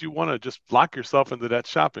 Why would you want to just lock yourself into that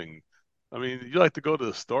shopping? I mean, you like to go to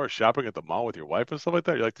the store shopping at the mall with your wife and stuff like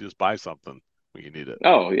that. You like to just buy something when you need it.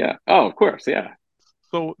 Oh, yeah. Oh, of course. Yeah.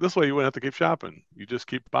 So this way you wouldn't have to keep shopping. You just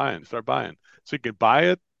keep buying, start buying. So you can buy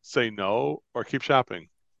it, say no, or keep shopping.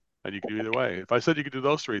 And you can do either way. If I said you could do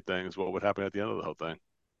those three things, what would happen at the end of the whole thing?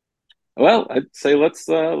 Well, I'd say let's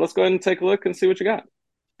go ahead and take a look and see what you got.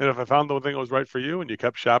 And if I found the one thing that was right for you and you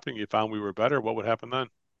kept shopping, you found we were better, what would happen then?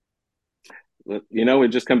 We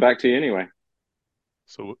just come back to you anyway.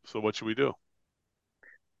 So what should we do?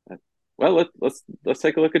 Well, let's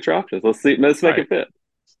take a look at your options. Let's see. Let's All make it right. fit.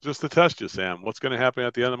 Just to test you, Sam, what's going to happen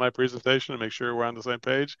at the end of my presentation to make sure we're on the same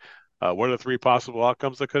page? What are the three possible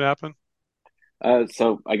outcomes that could happen?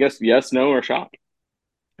 So I guess yes, no, or shop.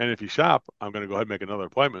 And if you shop, I'm going to go ahead and make another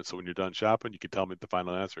appointment. So when you're done shopping, you can tell me the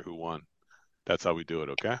final answer who won. That's how we do it,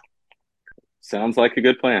 okay? Sounds like a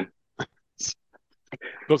good plan.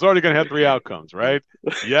 So it's already going to have three outcomes, right?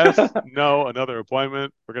 Yes, no, another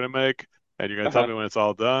appointment we're going to make, and you're going to tell Uh-huh. me when it's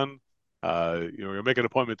all done. We're going to make an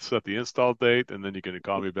appointment to set the install date, and then you're going to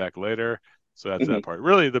call me back later. So that's Hmm. that part.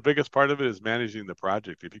 Really, the biggest part of it is managing the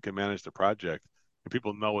project. If you can manage the project and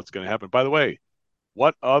people know what's going to happen. By the way,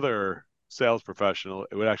 what other sales professional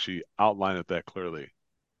it would actually outline it that clearly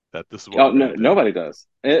that this is what Oh we're no, going to do? nobody does,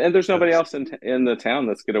 and there's nobody That's else in the town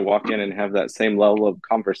that's going to walk in and have that same level of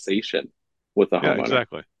conversation with the Yeah, homeowner.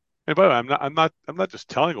 exactly. And by the way, I'm not just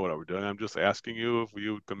telling you what we're doing. I'm just asking you if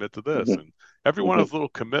you would commit to this. Hmm. And every one of Hmm. those little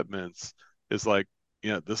commitments is like,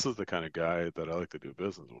 yeah, this is the kind of guy that I like to do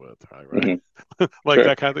business with, Hmm. right? Like Sure.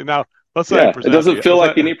 that kind of thing. Now, let's say I Yeah, it present doesn't the, feel let's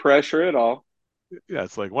like say, any pressure at all. yeah,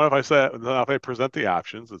 it's like, what if I say, now if I present the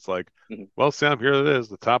options, it's like, Hmm. well, Sam, here it is.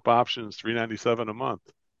 The top option is 397 a month.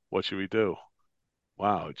 What should we do?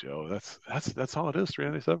 Wow, Joe, that's all it is,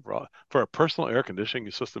 397 for a personal air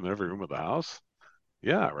conditioning system in every room of the house.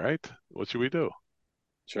 Yeah, right. What should we do?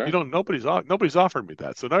 Sure. Nobody's offered me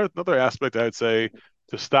that. So another aspect I'd say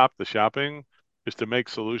to stop the shopping is to make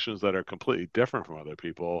solutions that are completely different from other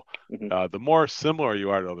people. Hmm. The more similar you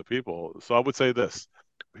are to other people. So I would say this.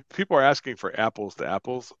 people are asking for apples to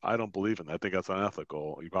apples. I don't believe in that. I think that's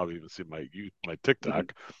unethical. You probably even see my Mhm.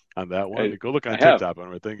 TikTok on that one. I, You go look on I have. TikTok and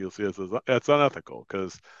everything, you'll see it says that's unethical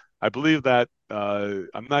because I believe that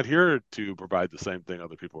I'm not here to provide the same thing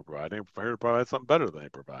other people are providing. I'm here to provide something better than they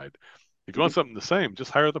provide. If you want Mhm. something the same,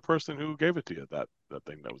 just hire the person who gave it to you. That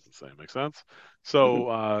thing that was the same. Make sense? Mhm.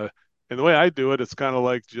 So, and the way I do it, it's kind of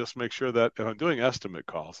like just make sure that if I'm doing estimate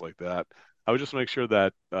calls like that, I would just make sure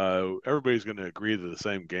that everybody's going to agree to the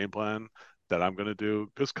same game plan that I'm going to do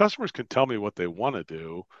because customers can tell me what they want to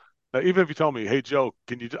do. Even if you tell me, "Hey Joe,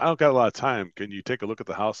 I don't got a lot of time. Can you take a look at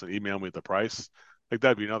the house and email me the price?" Like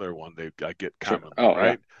that'd be another one I get Sure. commonly, Oh, yeah,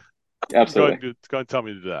 right? absolutely. Go ahead and tell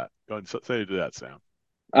me to do that. Go ahead and say to do that, Sam.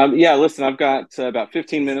 Yeah, listen, I've got about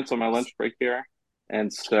 15 minutes on my lunch break here.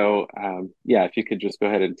 And so, yeah, if you could just go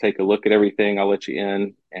ahead and take a look at everything, I'll let you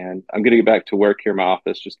in. And I'm going to get back to work here in my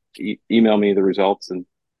office. Just email me the results and,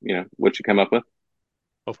 what you come up with.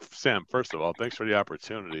 Well, Sam, first of all, thanks for the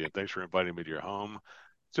opportunity and thanks for inviting me to your home.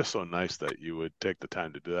 It's just so nice that you would take the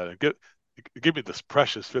time to do that and give me this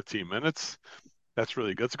precious 15 minutes. That's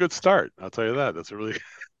really good. That's a good start. I'll tell you that. That's a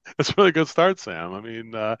really good start, Sam. I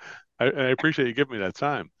mean, I appreciate you giving me that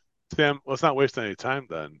time. Sam, let's not waste any time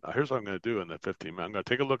then. Here's what I'm going to do in the 15 minutes. I'm going to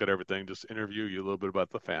take a look at everything, just interview you a little bit about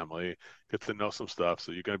the family, get to know some stuff.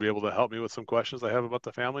 So you're going to be able to help me with some questions I have about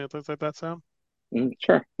the family and things like that, Sam?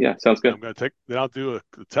 Sure. Yeah, sounds good. Then I'll do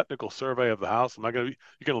a technical survey of the house. You going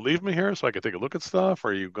to leave me here so I can take a look at stuff,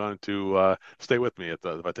 or are you going to stay with me if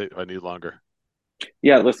I need longer?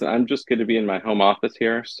 Yeah, listen, I'm just going to be in my home office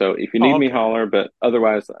here. So if you Oh, need me, okay. holler. But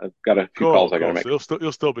otherwise, I've got a few calls Cool, I got to cool. make. So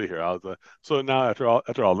you'll still be here. So now after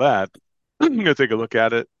all that, I'm gonna take a look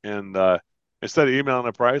at it and instead of emailing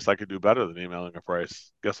a price, I could do better than emailing a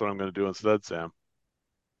price. Guess what I'm gonna do instead, Sam?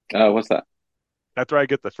 What's that? After I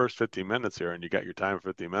get the first 15 minutes here and you got your time for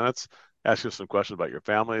 15 minutes, ask you some questions about your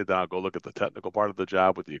family. Then I'll go look at the technical part of the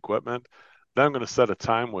job with the equipment. Then I'm going to set a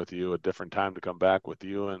time with you, a different time to come back with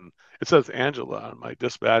you. And it says Angela on my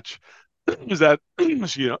dispatch. Is that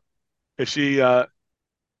she? Is she?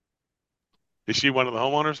 Is she one of the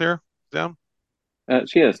homeowners here, Sam?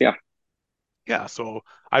 She is. Yeah. Yeah. So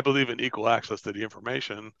I believe in equal access to the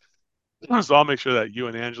information. So I'll make sure that you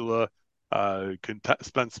and Angela can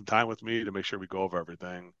spend some time with me to make sure we go over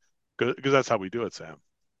everything because that's how we do it, Sam.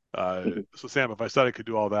 Mhm. So Sam, if I said I could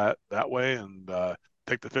do all that way and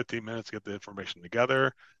take the 15 minutes, get the information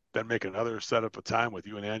together, then make another set up a time with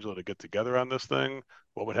you and Angela to get together on this thing,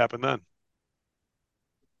 what would happen then?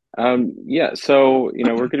 Yeah. So,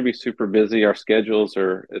 we're going to be super busy. Our schedules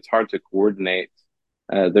it's hard to coordinate.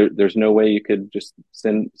 There's no way you could just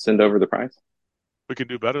send over the price. We can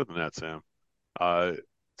do better than that, Sam. Uh,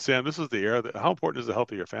 Sam, this is the era how important is the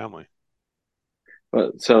health of your family?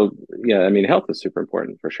 But so, yeah, I mean, health is super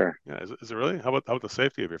important for sure. Yeah, is it really? How about the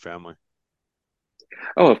safety of your family?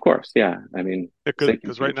 Oh, of course. Yeah. I mean, safety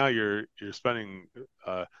is Because right huge. now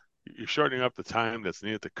uh, you're shortening up the time that's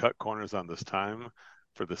needed to cut corners on this time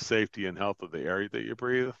for the safety and health of the area that you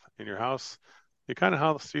breathe in your house. You kind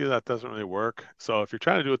of see that doesn't really work. So if you're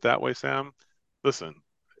trying to do it that way, Sam, listen,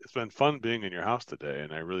 it's been fun being in your house today,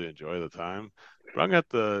 and I really enjoy the time. But I'm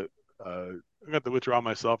going to withdraw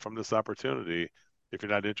myself from this opportunity if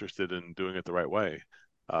you're not interested in doing it the right way.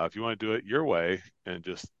 If you want to do it your way and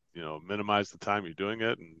just minimize the time you're doing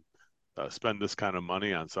it and spend this kind of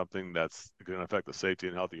money on something that's going to affect the safety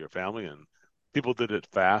and health of your family, and people did it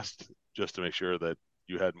fast just to make sure that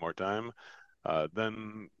you had more time,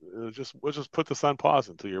 then we'll just put this on pause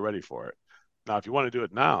until you're ready for it. Now, if you want to do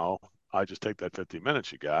it now, I just take that 15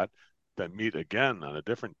 minutes you got, then meet again on a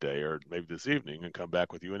different day or maybe this evening and come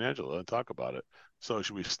back with you and Angela and talk about it. So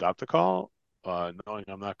should we stop the call, knowing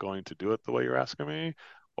I'm not going to do it the way you're asking me,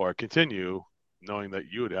 or continue knowing that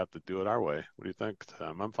you would have to do it our way? What do you think,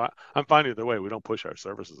 Tom? I'm fine. I'm fine either way. We don't push our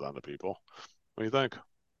services on the people. What do you think?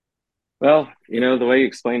 Well, the way you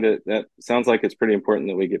explained it, that sounds like it's pretty important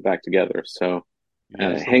that we get back together. So, Yeah,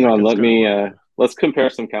 I still hang think on. it's Let going to me, work. let's compare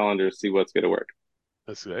some calendars, see what's going to work.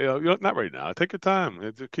 Let's see. Not right now. Take your time.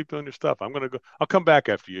 Just keep doing your stuff. I'm gonna go. I'll come back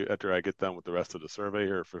after I get done with the rest of the survey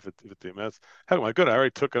here for 15 minutes. Heck, my good. I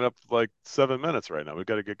already took it up like 7 minutes right now. We've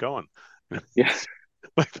got to get going. Yeah.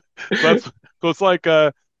 Like, so it's like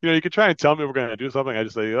you can try and tell me we're gonna do something. I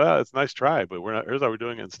just say, it's a nice try, but we're not. Here's how we're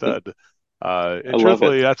doing it instead. I And love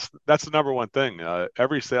it. truthfully, that's the number one thing.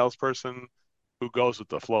 Every salesperson who goes with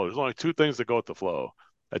the flow. There's only two things that go with the flow: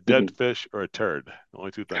 a dead Mhm. fish or a turd.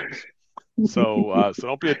 Only two things. So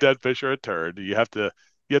don't be a dead fish or a turd. You have to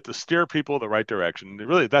steer people the right direction.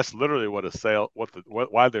 Really, that's literally what a sale,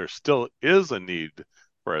 why there still is a need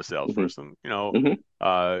for a Mhm. salesperson. Mhm.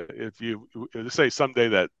 If you say someday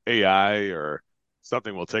that AI or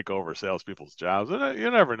something will take over salespeople's jobs. And you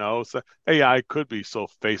never know. So AI could be so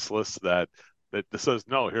faceless that says,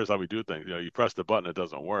 no, here's how we do things. You press the button, it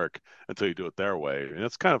doesn't work until you do it their way. And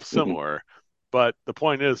it's kind of Hmm. similar. But the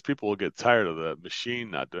point is, people will get tired of the machine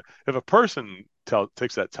not doing. If a person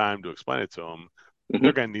takes that time to explain it to them,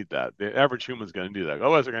 they're Hmm. going to need that. The average human's going to need that.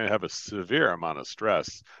 Otherwise, they're going to have a severe amount of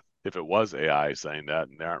stress if it was AI saying that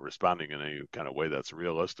and they aren't responding in any kind of way that's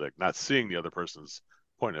realistic, not seeing the other person's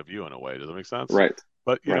point of view in a way. Does that make sense? Right.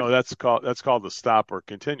 But Right. that's called the stop or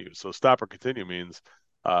continue. So stop or continue means,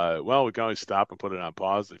 well, we can always stop and put it on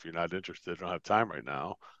pause if you're not interested, don't have time right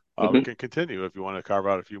now. We Hmm. can continue if you want to carve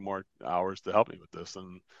out a few more hours to help me with this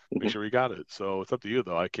and make Hmm. sure we got it. So it's up to you,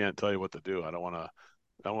 though. I can't tell you what to do. I don't want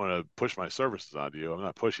to push my services onto you. I'm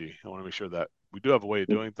not pushy. I want to make sure that we do have a way of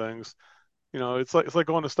doing things. It's like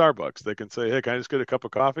going to Starbucks. They can say, "Hey, can I just get a cup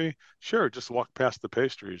of coffee?" Sure, just walk past the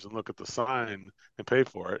pastries and look at the sign and pay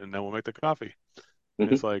for it, and then we'll make the coffee. And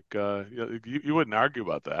Hmm. it's like you wouldn't argue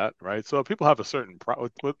about that, right? So people have a certain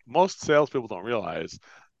what most salespeople don't realize,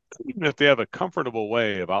 if they have a comfortable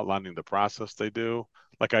way of outlining the process they do,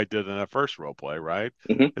 like I did in that first role play, right?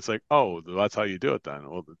 Hmm. It's like, oh, that's how you do it then.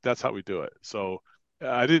 Well, that's how we do it. So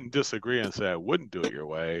I didn't disagree and say I wouldn't do it your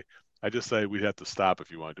way. I just say we'd have to stop if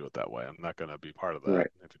you want to do it that way. I'm not going to be part of that Right.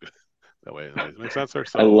 if you do it that way. Does that make sense, sir?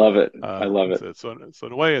 I So love it. I love it. so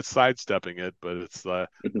in a way, it's sidestepping it, but it's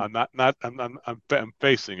Hmm. I'm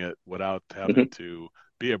facing it without Hmm. having to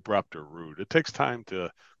be abrupt or rude. It takes time to,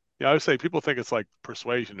 I would say people think it's like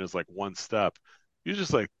persuasion is like one step. You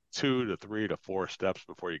just like 2 to 3 to 4 steps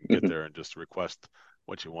before you can get Hmm. there and just request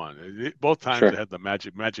what you want. Both times Sure. it had the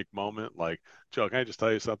magic moment. Like, Joe, can I just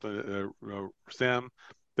tell you something? Sam,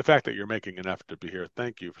 the fact that you're making an effort to be here,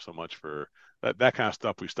 thank you so much for that kind of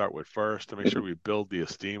stuff. We start with first to make Hmm. sure we build the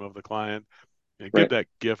esteem of the client and give Right.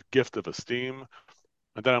 that gift of esteem.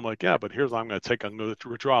 And then I'm like, yeah, but here's what I'm going to take. I'm going to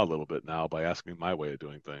withdraw a little bit now by asking my way of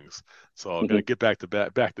doing things. So I'm going Hmm. to get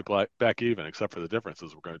back even, except for the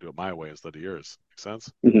differences. We're going to do it my way instead of yours. Make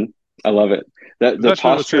sense? Hmm. I love it. That Because the that's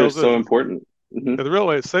really what posture sales is so is. important. Hmm. The real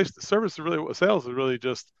way, service is really sales is really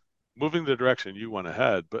just moving the direction you want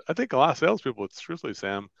ahead. But I think a lot of salespeople, it's truthfully,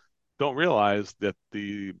 Sam, don't realize that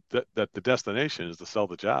the destination is to sell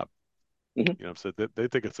the job. Hmm. So they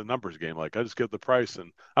think it's a numbers game. Like I just give the price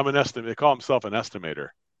and I'm an estimate. They call themselves an estimator,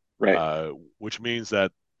 Right. which means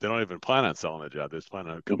that they don't even plan on selling a job. They just plan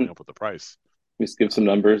on coming Hmm. up with the price. Just give some Uh,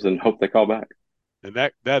 numbers and hope they call back. and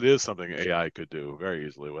that is something AI could do very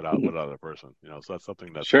easily Hmm. without a person. So that's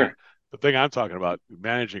something that's Sure. the thing I'm talking about,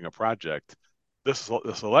 managing a project. This is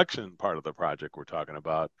the selection part of the project we're talking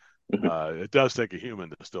about. Hmm. It does take a human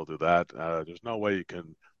to still do that. There's no way you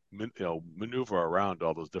can maneuver around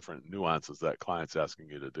all those different nuances that clients asking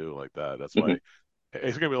you to do like that. That's Hmm. why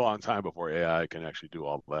it's going to be a long time before AI can actually do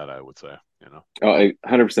all that, I would say. Oh, I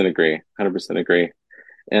 100% agree. 100% agree.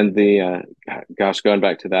 And gosh, going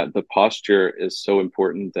back to that, the posture is so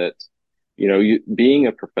important that, being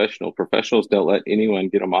a professionals don't let anyone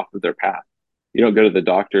get them off of their path. You don't go to the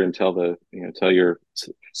doctor and tell your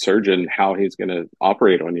surgeon how he's going to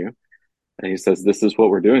operate on you. And he says, this is what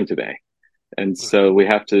we're doing today. And Right. so we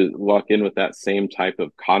have to walk in with that same type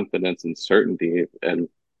of confidence and certainty. And,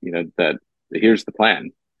 that here's the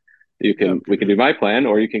plan. Yeah, We can do my plan,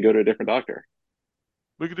 or you can go to a different doctor.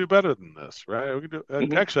 we could do better than this, right? We could do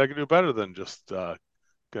Hmm. actually I could do better than just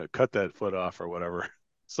cut that foot off or whatever.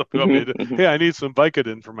 So you want Hmm. me to, Hmm. hey, I need some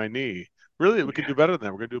Vicodin for my knee. Really, we can do better than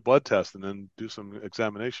that. We're going to do a blood test and then do some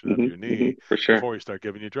examination of Hmm. your Hmm. knee For sure. before we start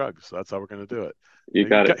giving you drugs. So that's how we're going to do it. You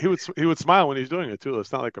got it. He would smile when he's doing it too.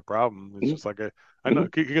 It's not like a problem. It's Hmm. just like I know Hmm.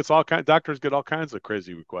 he gets all kind doctors get all kinds of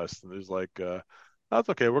crazy requests, and there's like that's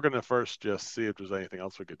okay. We're going to first just see if there's anything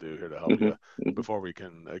else we could do here to help Hmm. you Hmm. before we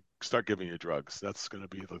can start giving you drugs. That's going to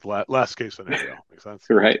be the last case scenario. Make sense?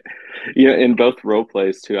 Right. Yeah. In both role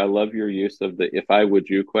plays too, I love your use of the "if I would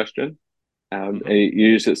you" question. Hmm. And you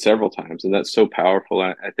use it several times, and that's so powerful.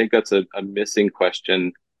 I think that's a missing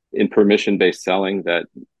question in permission-based selling that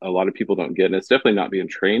a lot of people don't get, and it's definitely not being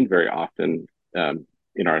trained very often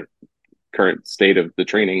in our current state of the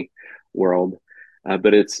training world.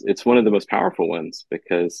 But it's one of the most powerful ones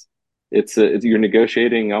because you're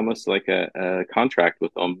negotiating almost like a contract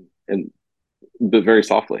with them, but very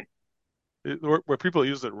softly. Where people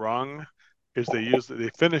use it wrong is they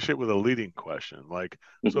finish it with a leading question like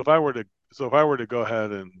Hmm. so if I were to go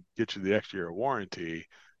ahead and get you the extra year warranty, do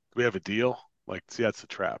we have a deal? Like, see, that's a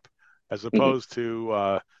trap. As Hmm. opposed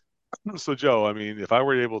to so Joe, I mean, if I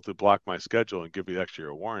were able to block my schedule and give you the extra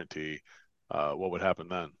year warranty, what would happen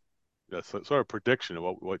then? That's sort of prediction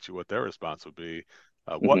of what their response would be.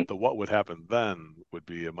 Hmm. What would happen then would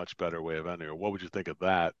be a much better way of ending. Or what would you think of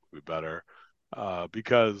that would be better?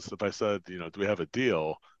 Because if I said, do we have a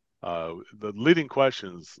deal? The leading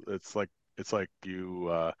questions, it's like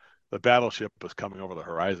the battleship is coming over the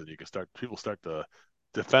horizon. People start to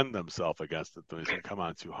defend themselves against it when they come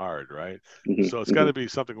on too hard, right? Hmm. So it's got Hmm. to be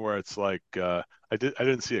something where it's like I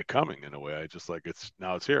didn't see it coming in a way. I just like it's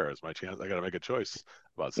here. It's my chance. I got to make a choice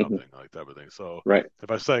about Hmm. something like that everything. So Right.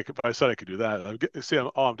 if I said I could do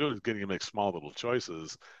that, all I'm doing is getting to make small little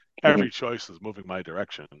choices. Hmm. Every choice is moving my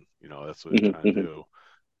direction. That's what Hmm. you're trying to Hmm. do,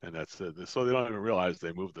 and that's it. So they don't even realize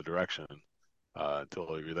they moved the direction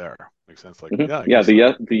until you're there. Makes sense? Like, Hmm. yeah, I Yeah, guess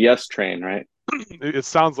the yes train, right? it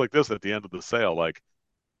sounds like this at the end of the sale. Like,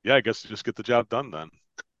 yeah, I guess you just get the job done then.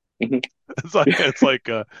 Hmm.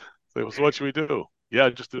 So what should we do? Yeah,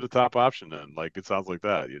 just do the top option then. Like it sounds like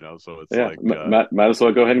that. So it's Yeah, like might as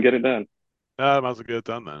well go ahead and get it done. might as well get it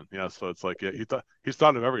done then. Yeah, so it's like yeah, he's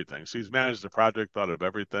thought of everything. So he's managed the project, thought of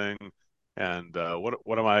everything. And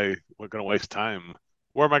what am I going to waste time?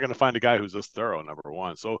 Where am I going to find a guy who's this thorough? Number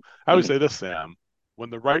one. So I would Hmm. say this, Sam. When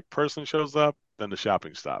the right person shows up, then the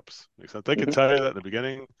shopping stops. Makes sense. They can Hmm. tell you that in the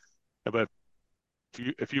beginning, but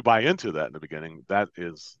if you buy into that in the beginning, that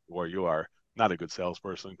is where you are not a good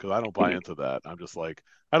salesperson because I don't buy Hmm. into that. I'm just like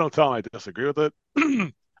I don't tell them I disagree with it.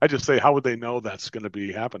 I just say how would they know that's going to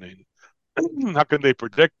be happening? How can they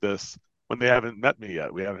predict this when they haven't met me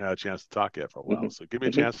yet? We haven't had a chance to talk yet for a while. Hmm. So give me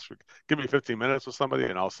a Hmm. chance. Give me 15 minutes with somebody,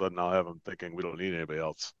 and all of a sudden I'll have them thinking we don't need anybody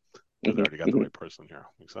else because I Hmm. already got the Hmm. right person here.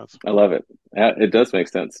 Makes sense? I love it. It does make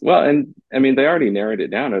sense. Well, and I mean, they already narrowed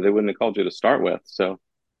it down, or they wouldn't have called you to start with. So,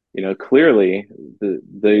 clearly,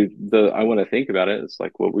 the I want to think about it. It's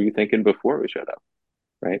like, what were you thinking before we showed up,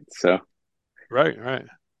 right? So, Right, right.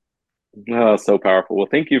 oh, so powerful. Well,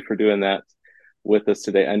 thank you for doing that with us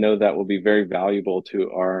today. I know that will be very valuable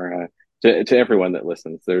to our to everyone that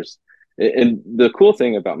listens. And the cool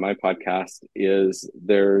thing about my podcast is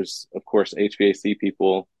there's of course HVAC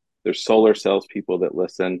people, there's solar sales people that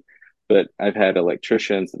listen, but I've had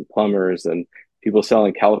electricians and plumbers and people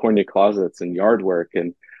selling California closets and yard work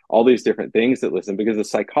and all these different things that listen because the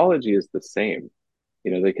psychology is the same.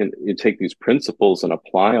 They can you take these principles and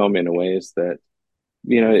apply them in ways that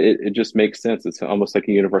it just makes sense. It's almost like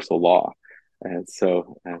a universal law. And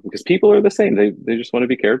so, because people are the same, they just want to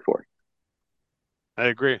be cared for. I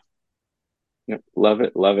agree. Yeah, love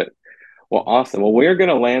it, love it. Well, awesome. Well, we're going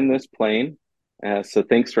to land this plane. So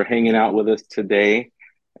thanks for hanging out with us today.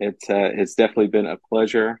 It's definitely been a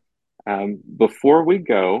pleasure. Before we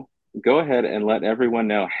go ahead and let everyone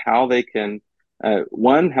know how they can,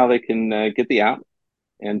 one, how they can get the app,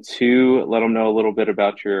 and two, let them know a little bit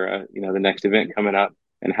about your, the next event coming up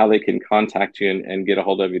and how they can contact you and get a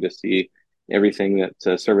hold of you to see everything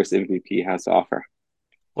that Service MVP has to offer.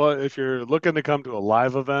 Well, if you're looking to come to a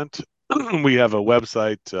live event, we have a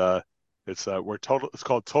website. It's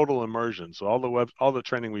called Total Immersion. So all the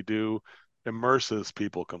training we do immerses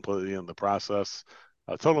people completely in the process.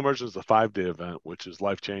 Total Immersion is a 5-day event, which is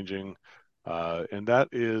life changing, and that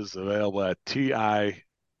is available at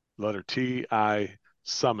letter TI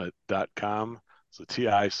summit.com. So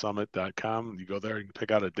TIsummit.com. You go there, you can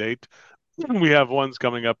pick out a date. We have ones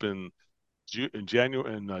coming up in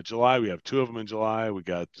January and July. We have 2 of them in July. We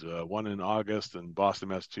got one in August in Boston,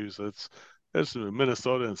 Massachusetts. There's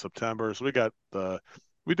Minnesota in September. So we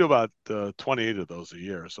do about 28 of those a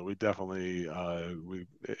year. So we definitely we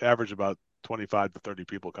average about 25 to 30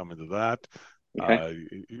 people come into that. Okay.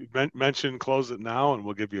 Mention close it now, and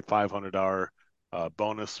we'll give you a $500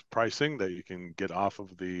 bonus pricing that you can get off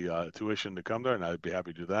of the tuition to come there, and I'd be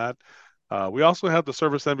happy to do that. We also have the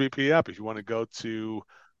Service MVP app. If you want to go to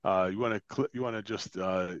you want to just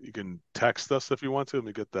you can text us if you want to. Let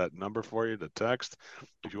me get that number for you to text.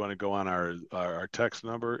 If you want to go on our text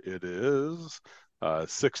number, it is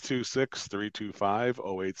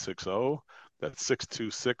 626-325-0860. That's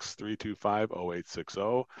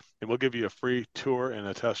 626-325-0860. And we'll give you a free tour and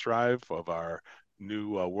a test drive of our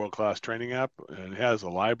new world-class training app. And it has a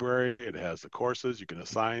library. It has the courses. You can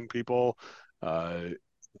assign people. Uh,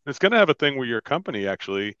 it's going to have a thing where your company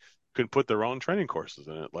actually can put their own training courses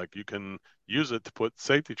in it. Like you can use it to put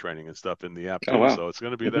safety training and stuff in the app Oh, too. wow. So it's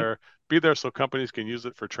going to Hmm. be there so companies can use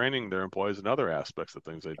it for training their employees in other aspects of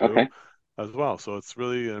things they do Okay. as well. So it's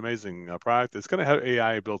really an amazing product. It's going to have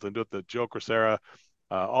AI built into it. The Joe Crisara,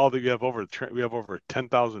 all that you have we have over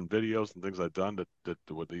 10,000 videos and things I've done that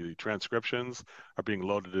with the transcriptions are being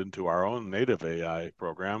loaded into our own native AI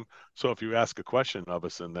program. So if you ask a question of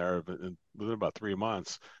us in there within about 3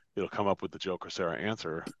 months, it'll come up with the Joe Crisara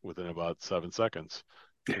answer within about 7 seconds.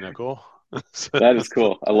 Isn't that cool? So That is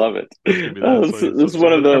cool. I love it. it's gonna be that. Oh, this is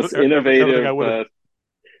one of those Everything I innovative, would have,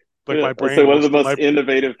 like yeah, my I'd say brain one will of the still most my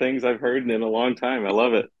innovative things I've heard in a long time. I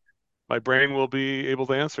love it. my brain will be able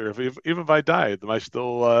to answer. Even if I die, I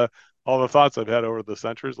still all the thoughts I've had over the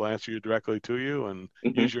centuries will answer you directly to you and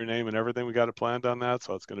use your name and everything. We got it planned on that,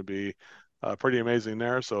 so it's going to be pretty amazing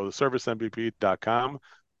there. So the servicemvp.com.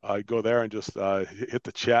 Go there and just hit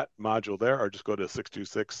the chat module there, or just go to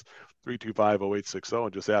 626-325-0860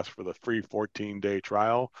 and just ask for the free 14-day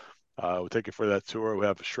trial. We'll take you for that tour. We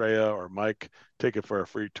have Shreya or Mike take it for a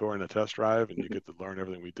free tour and a test drive, and you get to learn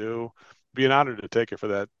everything we do. Be an honor to take it for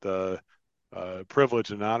that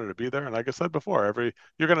privilege and honor to be there. And like I said before,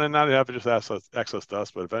 you're going to not have to just access to us,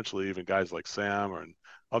 but eventually even guys like Sam and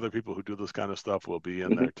other people who do this kind of stuff will be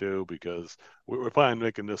in there too, because we're planning on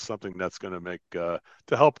making this something that's going to make to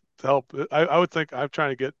help. I would think I'm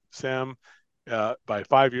trying to get Sam by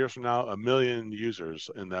 5 years from now 1 million users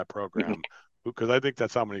in that program, because I think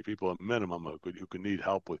that's how many people at minimum who could need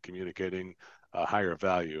help with communicating higher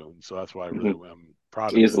value. And so that's why I really am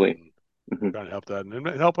proud of it. Trying to help that and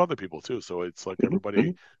help other people too. So it's like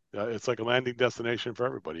everybody, it's like a landing destination for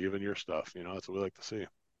everybody, even your stuff. That's what we like to see.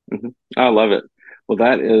 I love it. Well,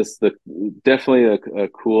 that is definitely a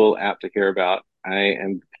cool app to hear about.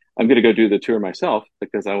 I'm going to go do the tour myself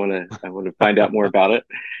because I want to find out more about it.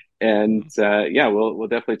 And we'll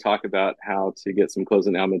definitely talk about how to get some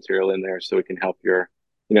closing out material in there so we can help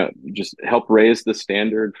just help raise the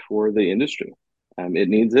standard for the industry. It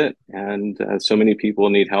needs it, and so many people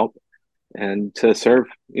need help, and to serve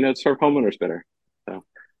homeowners better. So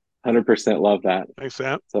 100% love that. Thanks,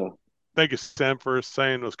 Sam. So thank you, Sam, for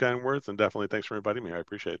saying those kind words, and definitely thanks for inviting me. I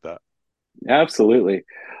appreciate that. Absolutely.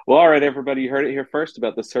 Well, all right, everybody, you heard it here first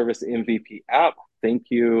about the Service MVP app. Thank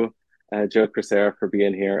you, Joe Crisara, for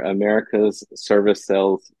being here, America's service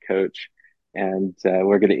sales coach. And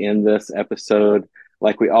we're going to end this episode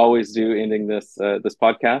like we always do, ending this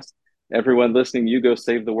podcast. Everyone listening, you go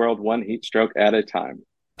save the world one heat stroke at a time.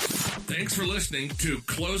 Thanks for listening to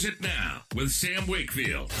Close It Now with Sam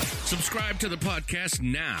Wakefield. Subscribe to the podcast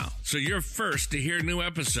now so you're first to hear new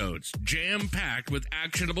episodes, jam-packed with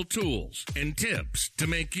actionable tools and tips to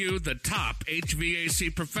make you the top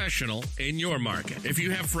HVAC professional in your market. If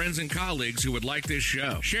you have friends and colleagues who would like this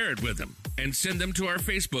show, share it with them and send them to our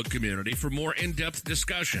Facebook community for more in-depth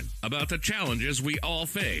discussion about the challenges we all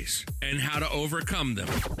face and how to overcome them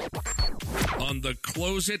on the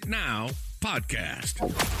Close It Now podcast.